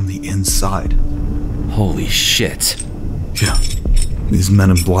mine from the inside. Holy shit. Yeah, these men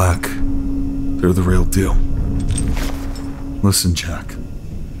in black, they're the real deal. Listen, Jack,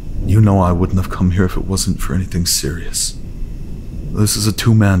 you know I wouldn't have come here if it wasn't for anything serious. This is a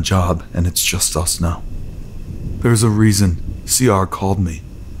 2-man job, and it's just us now. There's a reason CR called me,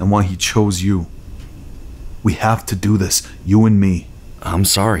 and why he chose you. We have to do this, you and me. I'm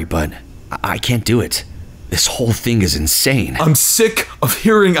sorry, but I can't do it. This whole thing is insane. I'm sick of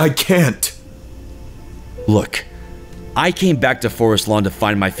hearing I can't. Look, I came back to Forest Lawn to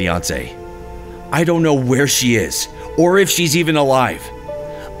find my fiancée. I don't know where she is, or if she's even alive.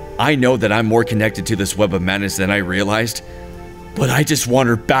 I know that I'm more connected to this web of madness than I realized, but I just want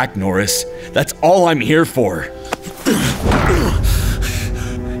her back, Norris. That's all I'm here for.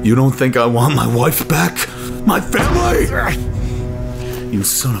 You don't think I want my wife back? My family? You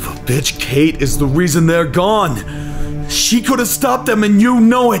son of a bitch, Kate is the reason they're gone. She could have stopped them and you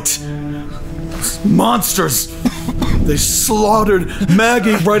know it. Those monsters. They slaughtered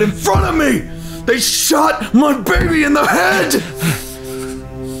Maggie right in front of me. They shot my baby in the head.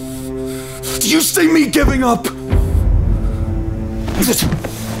 Do you see me giving up?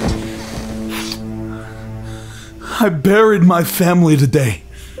 I buried my family today,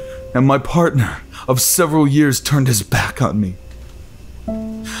 and my partner of several years turned his back on me.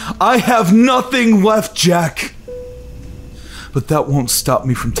 I have nothing left, Jack. But that won't stop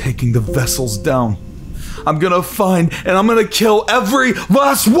me from taking the vessels down. I'm gonna find and I'm gonna kill every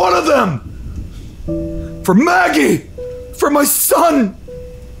last one of them! For Maggie! For my son!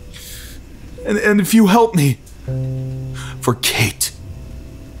 And if you help me, for Kate.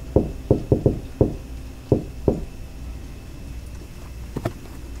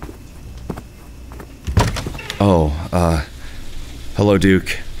 Oh, hello,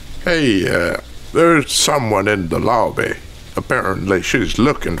 Duke. Hey, there's someone in the lobby. Apparently she's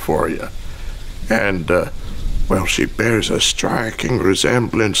looking for you. And, well, she bears a striking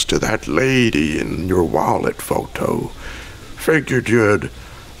resemblance to that lady in your wallet photo. Figured you'd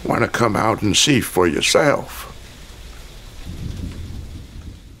want to come out and see for yourself.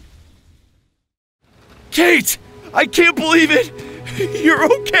 Kate! I can't believe it! You're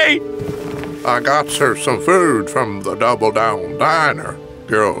okay! I got her some food from the Double Down Diner.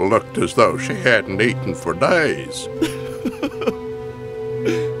 Girl looked as though she hadn't eaten for days.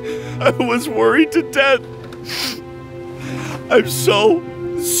 I was worried to death. I'm so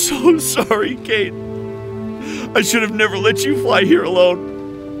sorry, Kate. I should have never let you fly here alone.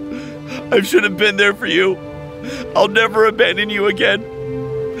 I should have been there for you. I'll never abandon you again.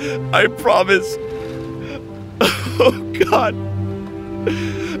 I promise. Oh, God.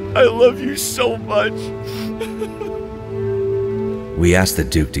 I love you so much. We asked the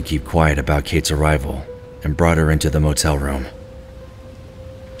Duke to keep quiet about Kate's arrival and brought her into the motel room.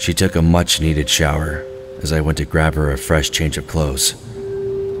 She took a much-needed shower as I went to grab her a fresh change of clothes.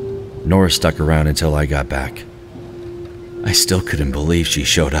 Nora stuck around until I got back. I still couldn't believe she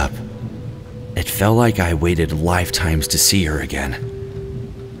showed up. It felt like I waited lifetimes to see her again.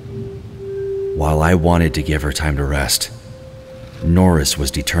 While I wanted to give her time to rest, Norris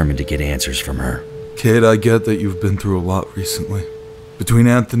was determined to get answers from her. Kate, I get that you've been through a lot recently. Between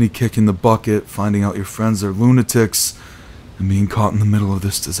Anthony kicking the bucket, finding out your friends are lunatics, and being caught in the middle of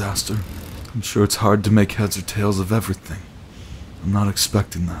this disaster, I'm sure it's hard to make heads or tails of everything. I'm not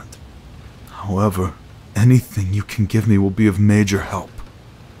expecting that. However, anything you can give me will be of major help.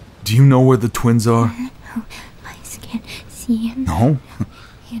 Do you know where the twins are? I can't see him. No?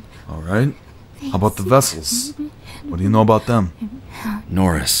 Alright. How about the vessels? What do you know about them?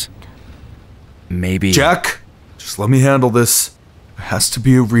 Norris. Maybe... Jack! Just let me handle this. There has to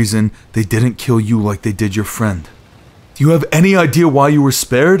be a reason they didn't kill you like they did your friend. Do you have any idea why you were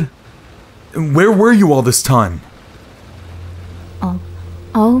spared? And where were you all this time?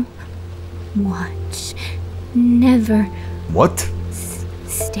 Oh, watch. Never. What?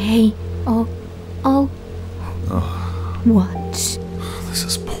 Stay. Watch. This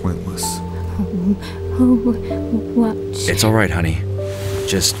is pointless. Watch. It's alright, honey.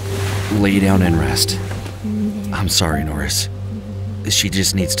 Just lay down and rest. I'm sorry, Norris. She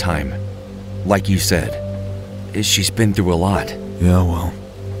just needs time. Like you said, she's been through a lot. Yeah, well,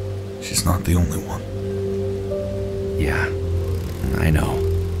 she's not the only one. Yeah, I know.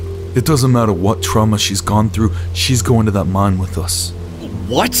 It doesn't matter what trauma she's gone through, she's going to that mine with us.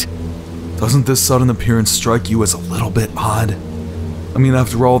 What? Doesn't this sudden appearance strike you as a little bit odd? I mean,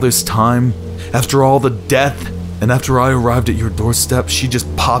 after all this time, after all the death, and after I arrived at your doorstep, she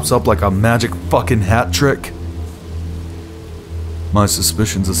just pops up like a magic fucking hat trick? My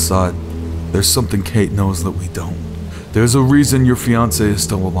suspicions aside, there's something Kate knows that we don't. There's a reason your fiancé is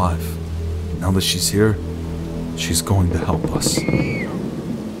still alive. Now that she's here, she's going to help us.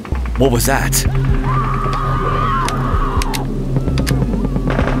 What was that?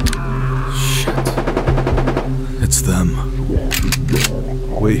 Shit. It's them.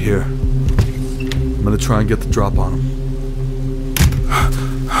 Wait here. I'm gonna try and get the drop on them.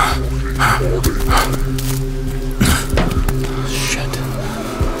 Shit.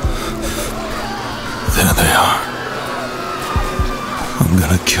 There they are. I'm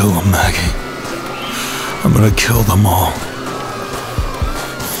gonna kill them, Maggie. I'm gonna kill them all.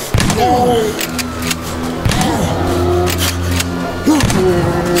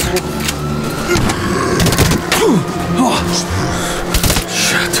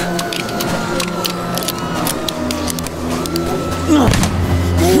 Shit.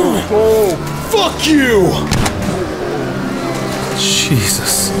 Fuck you!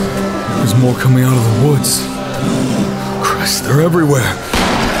 Jesus. There's more coming out of the woods. Christ, they're everywhere.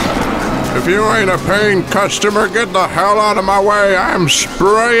 If you ain't a paying customer, get the hell out of my way. I'm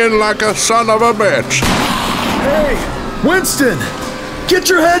spraying like a son of a bitch. Hey, Winston! Get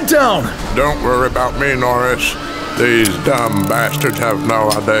your head down! Don't worry about me, Norris. These dumb bastards have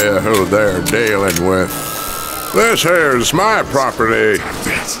no idea who they're dealing with. This here's my property,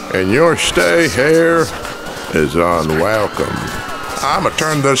 and your stay here is unwelcome. I'ma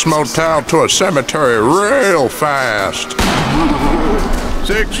turn this motel to a cemetery real fast.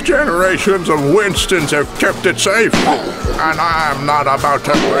 6 generations of Winstons have kept it safe, and I'm not about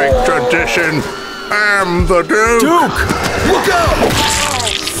to break tradition. I'm the Duke. Duke! Look out! Oh,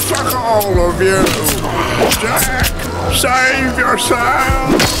 Fuck all of you! Jack, save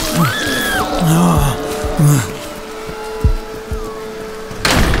yourself!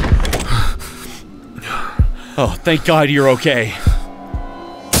 Oh, thank God you're okay.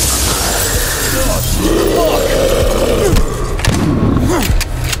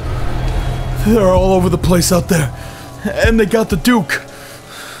 They're all over the place out there. And they got the Duke.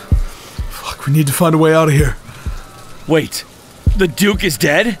 Fuck, we need to find a way out of here. Wait, the Duke is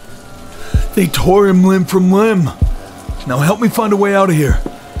dead? They tore him limb from limb. Now help me find a way out of here.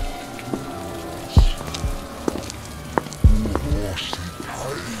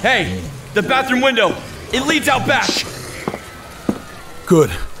 Hey, the bathroom window. It leads out back. Good.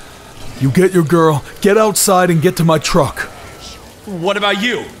 You get your girl, get outside and get to my truck. What about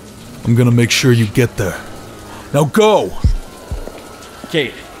you? I'm gonna make sure you get there. Now go!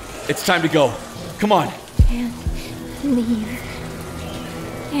 Kate, it's time to go. Come on. Can't leave.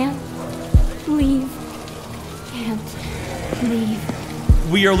 Can't leave. Can't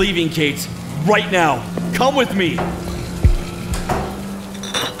leave. We are leaving, Kate. Right now. Come with me.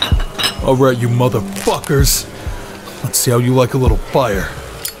 Alright, you motherfuckers. Let's see how you like a little fire.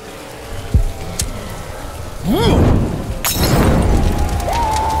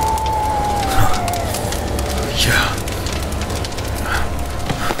 Yeah.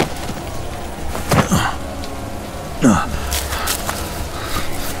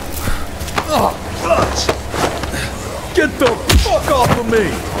 Get the fuck off of me!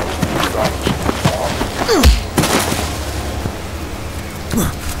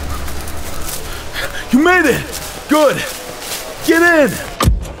 You made it! Good! Get in!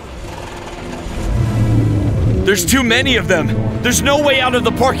 There's too many of them! There's no way out of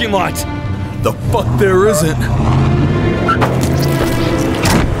the parking lot! The fuck there isn't!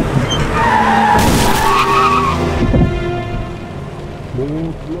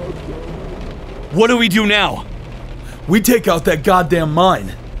 What do we do now? We take out that goddamn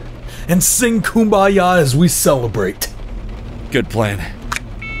mine and sing Kumbaya as we celebrate. Good plan.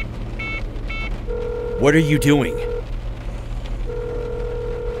 What are you doing?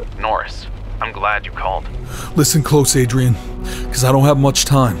 Norris, I'm glad you called. Listen close, Adrian, because I don't have much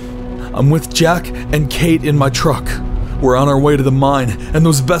time. I'm with Jack and Kate in my truck. We're on our way to the mine, and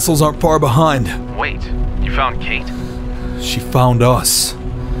those vessels aren't far behind. Wait, you found Kate? She found us.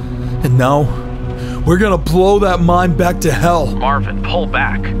 And now, we're gonna blow that mine back to hell. Marvin, pull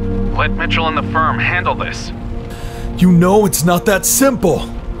back. Let Mitchell and the firm handle this. You know it's not that simple.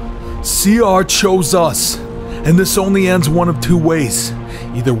 CR chose us, and this only ends one of two ways.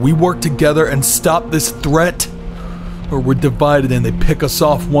 Either we work together and stop this threat, or we're divided and they pick us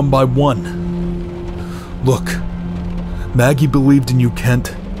off one by one. Look, Maggie believed in you,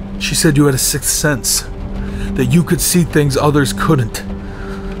 Kent. She said you had a sixth sense, that you could see things others couldn't,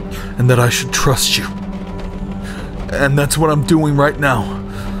 and that I should trust you. And that's what I'm doing right now.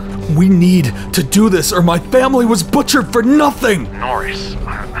 We need to do this or my family was butchered for nothing! Norris,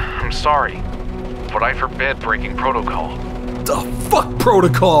 I'm sorry, but I forbid breaking protocol. The fuck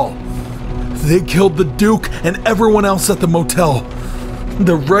protocol? They killed the Duke and everyone else at the motel.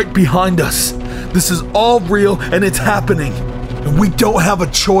 They're right behind us. This is all real and it's happening. And we don't have a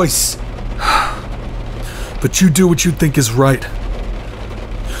choice. But you do what you think is right.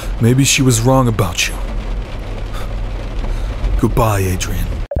 Maybe she was wrong about you. Goodbye, Adrian.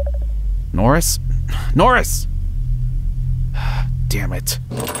 Norris? Norris! Damn it.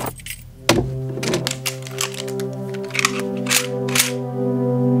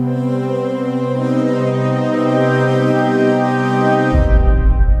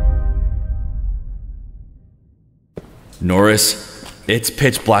 Norris, it's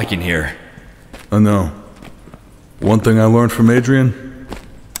pitch black in here. I know. One thing I learned from Adrian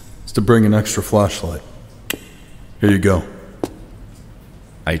is to bring an extra flashlight. Here you go.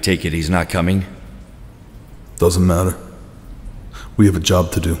 I take it he's not coming? Doesn't matter. We have a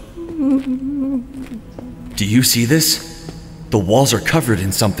job to do. Do you see this? The walls are covered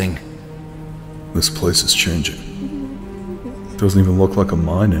in something. This place is changing. It doesn't even look like a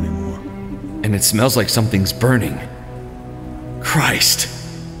mine anymore. And it smells like something's burning. Christ!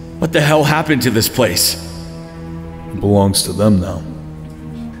 What the hell happened to this place? It belongs to them now.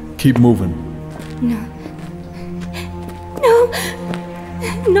 Keep moving. No. No!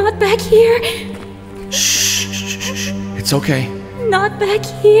 Not back here! Shh. It's okay. Not back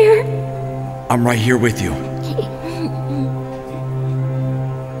here! I'm right here with you.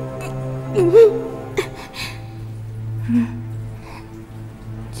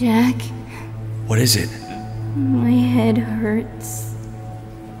 Jack? What is it? My head hurts.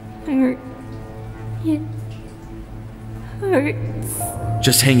 It hurts.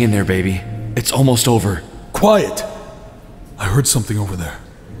 Just hang in there, baby. It's almost over. Quiet! I heard something over there.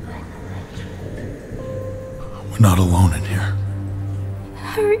 We're not alone in here.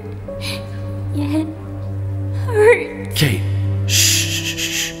 Hurt. Yet. Hurt. Kate.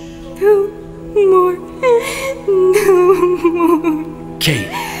 Shh. No more. No more. Kate.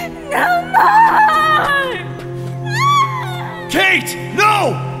 No more! Kate!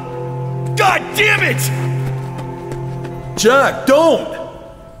 No! God damn it! Jack, don't!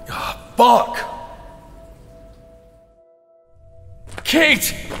 Fuck!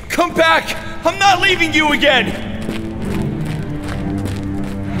 Kate! Come back! I'm not leaving you again!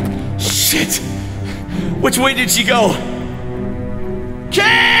 Shit! Which way did she go?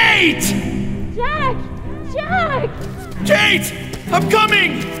 Kate! Jack! Jack! Kate! I'm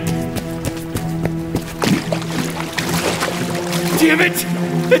coming! Damn it!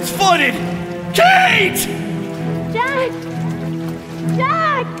 It's flooded! Kate! Jack!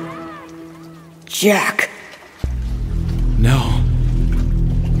 Jack! Jack! No.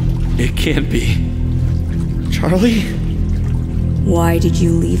 It can't be. Charlie? Why did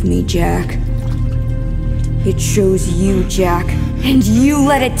you leave me, Jack? It chose you, Jack, and you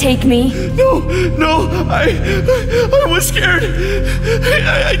let it take me. No, I was scared.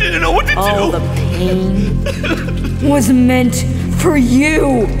 I didn't know what to do. All the pain was meant for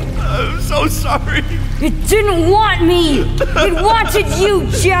you. I'm so sorry. It didn't want me. It wanted you,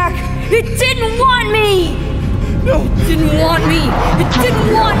 Jack. It didn't want me. No. It didn't want me. It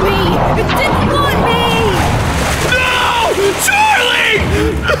didn't want me. It didn't want me. No! Charlie!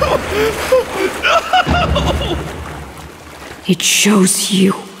 No! It chose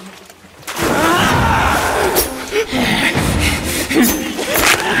you.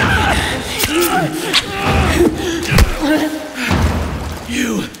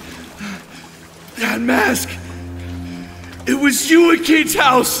 You. That mask. It was you at Kate's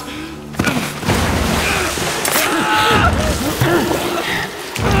house.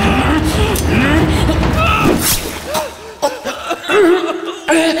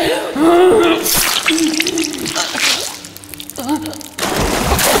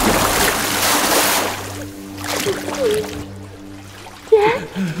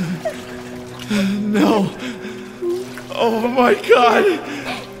 No. Oh my God.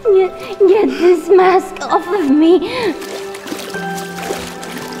 Get this mask off of me.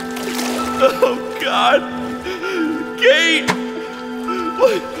 Oh God. Kate.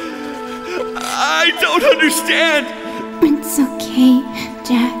 What? I don't understand. It's okay,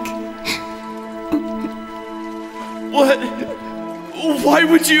 Jack. What? Why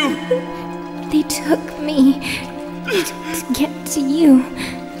would you? They took me to get to you.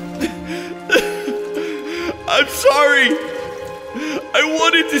 I'm sorry. I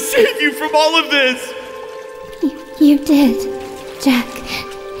wanted to save you from all of this. You did, Jack.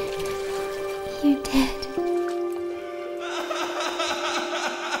 You did.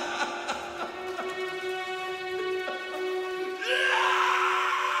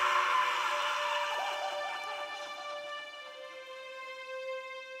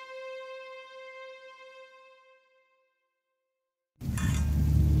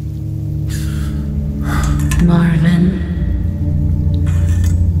 Marvin.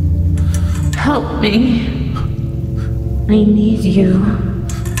 Help me. I need you.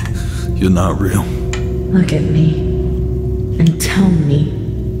 You're not real. Look at me and tell me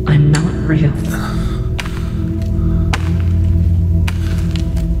I'm not real.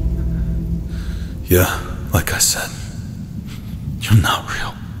 Yeah, like I said, you're not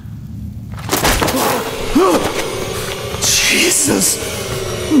real. Jesus!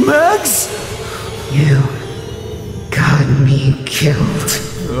 Max? You got me killed.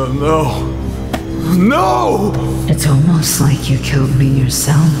 Oh, no. No! It's almost like you killed me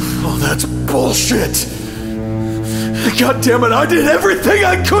yourself. Oh, that's bullshit! God damn it, I did everything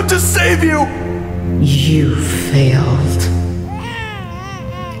I could to save you! You failed.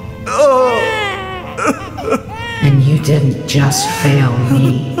 Oh. And you didn't just fail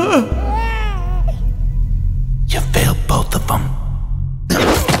me. You failed both of them.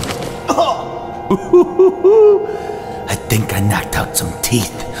 I think I knocked out some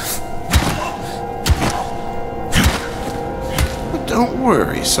teeth. Don't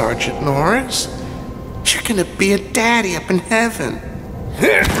worry, Sergeant Norris. You're gonna be a daddy up in heaven.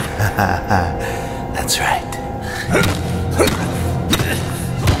 That's right.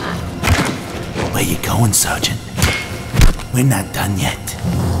 Where you going, Sergeant? We're not done yet.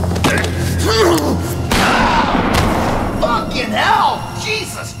 Fucking hell!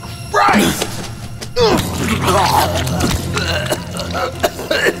 Jesus Christ!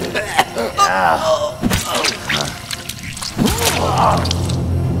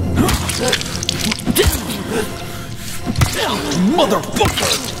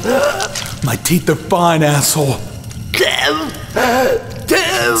 Motherfucker! My teeth are fine, asshole. Tim!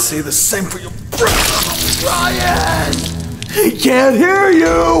 Say the same for your brother. Ryan! He can't hear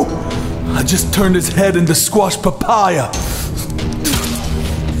you! I just turned his head into squashed papaya.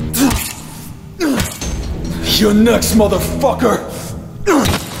 You're next, motherfucker!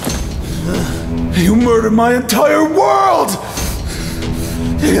 You murdered my entire world!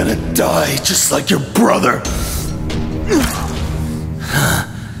 You're gonna die just like your brother!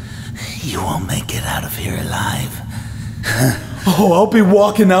 You won't make it out of here alive. Oh, I'll be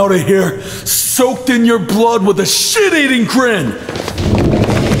walking out of here soaked in your blood with a shit-eating grin!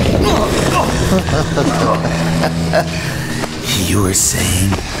 You were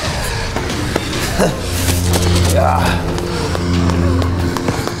saying?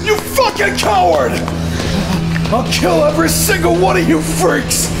 You fucking coward! I'll kill every single one of you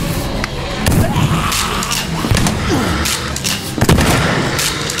freaks!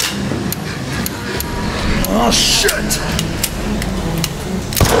 Oh shit!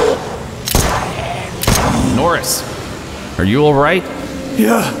 Norris, are you alright?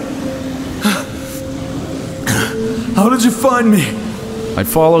 Yeah. How did you find me? I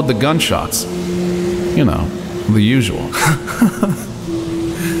followed the gunshots. You know, the usual.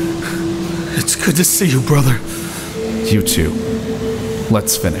 It's good to see you, brother. You too.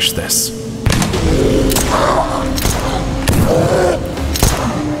 Let's finish this.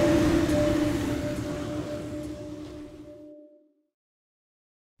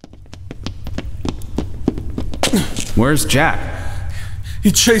 Where's Jack?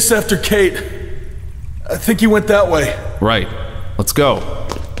 He chased after Kate. I think he went that way. Right. Let's go.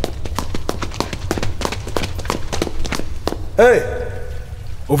 Hey!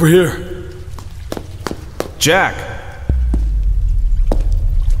 Over here. Jack!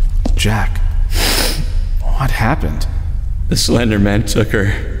 Jack. What happened? The Slender Man took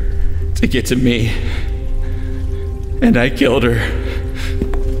her to get to me. And I killed her.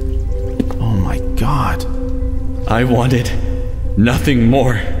 Oh my God. I wanted nothing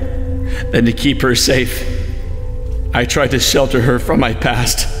more than to keep her safe. I tried to shelter her from my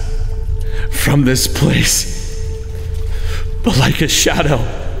past, from this place. But like a shadow,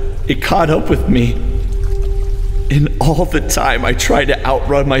 it caught up with me. And all the time I tried to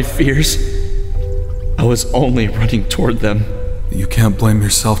outrun my fears, I was only running toward them. You can't blame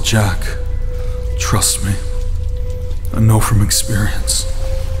yourself, Jack. Trust me. I know from experience.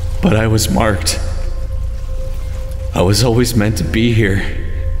 But I was marked. I was always meant to be here.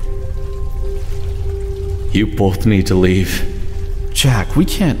 You both need to leave. Jack, we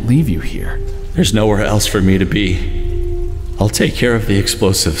can't leave you here. There's nowhere else for me to be. I'll take care of the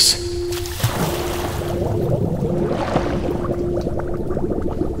explosives.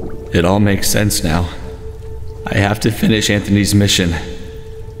 It all makes sense now. I have to finish Anthony's mission.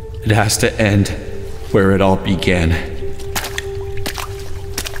 It has to end where it all began.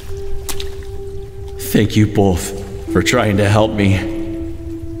 Thank you both for trying to help me.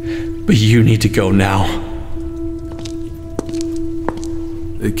 But you need to go now.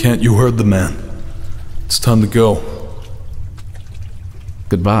 Hey, Kent, you heard the man. It's time to go.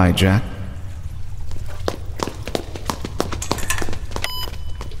 Goodbye, Jack.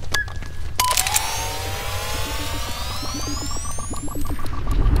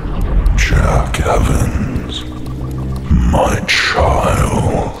 Jack Evans, my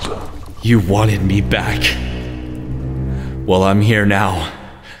child. You wanted me back. Well, I'm here now.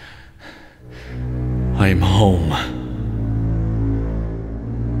 I'm home.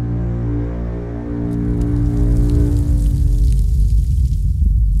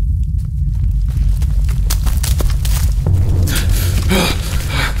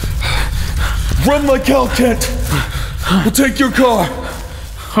 Run like hell, Kent! We'll take your car!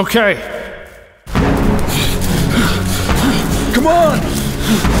 Okay. Come on!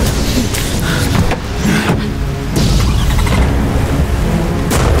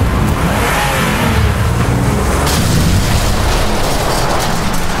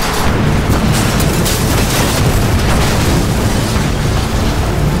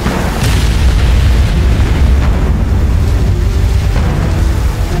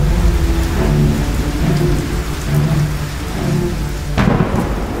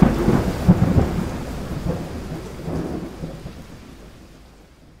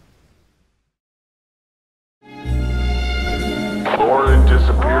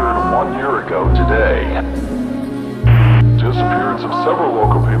 Disappeared 1 year ago today. Disappearance of several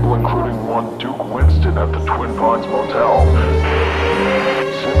local people, including one Duke Winston at the Twin Pines Motel.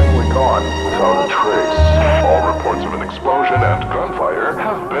 seemingly gone without a trace. All reports of an explosion and gunfire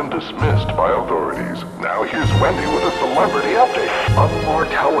have been dismissed by authorities. Now here's Wendy with a celebrity update.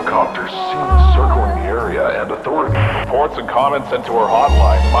 Unmarked helicopters seen circling the area and authorities. Reports and comments sent to our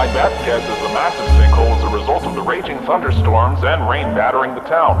hotline. My best guess is the massive sinkhole is a result of the raging thunderstorms and rain battering the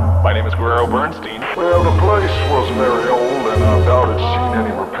town. My name is Guerrero Bernstein. Well, the place was very old and I doubt it's seen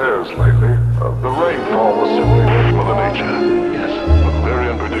any repairs lately. The rainfall was simply Mother Nature. Yes, but very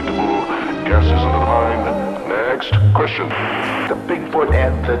unpredictable. Guess isn't it mine? Next question. The Bigfoot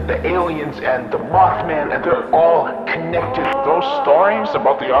and the aliens and the Mothman, and they're all connected. Those stories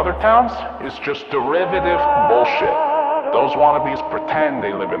about the other towns is just derivative bullshit. Those wannabes pretend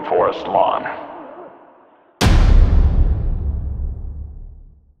they live in Forest Lawn.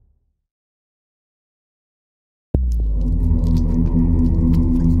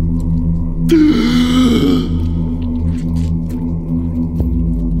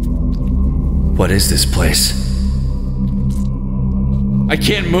 What is this place? I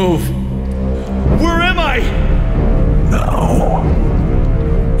can't move. Where am I? Now,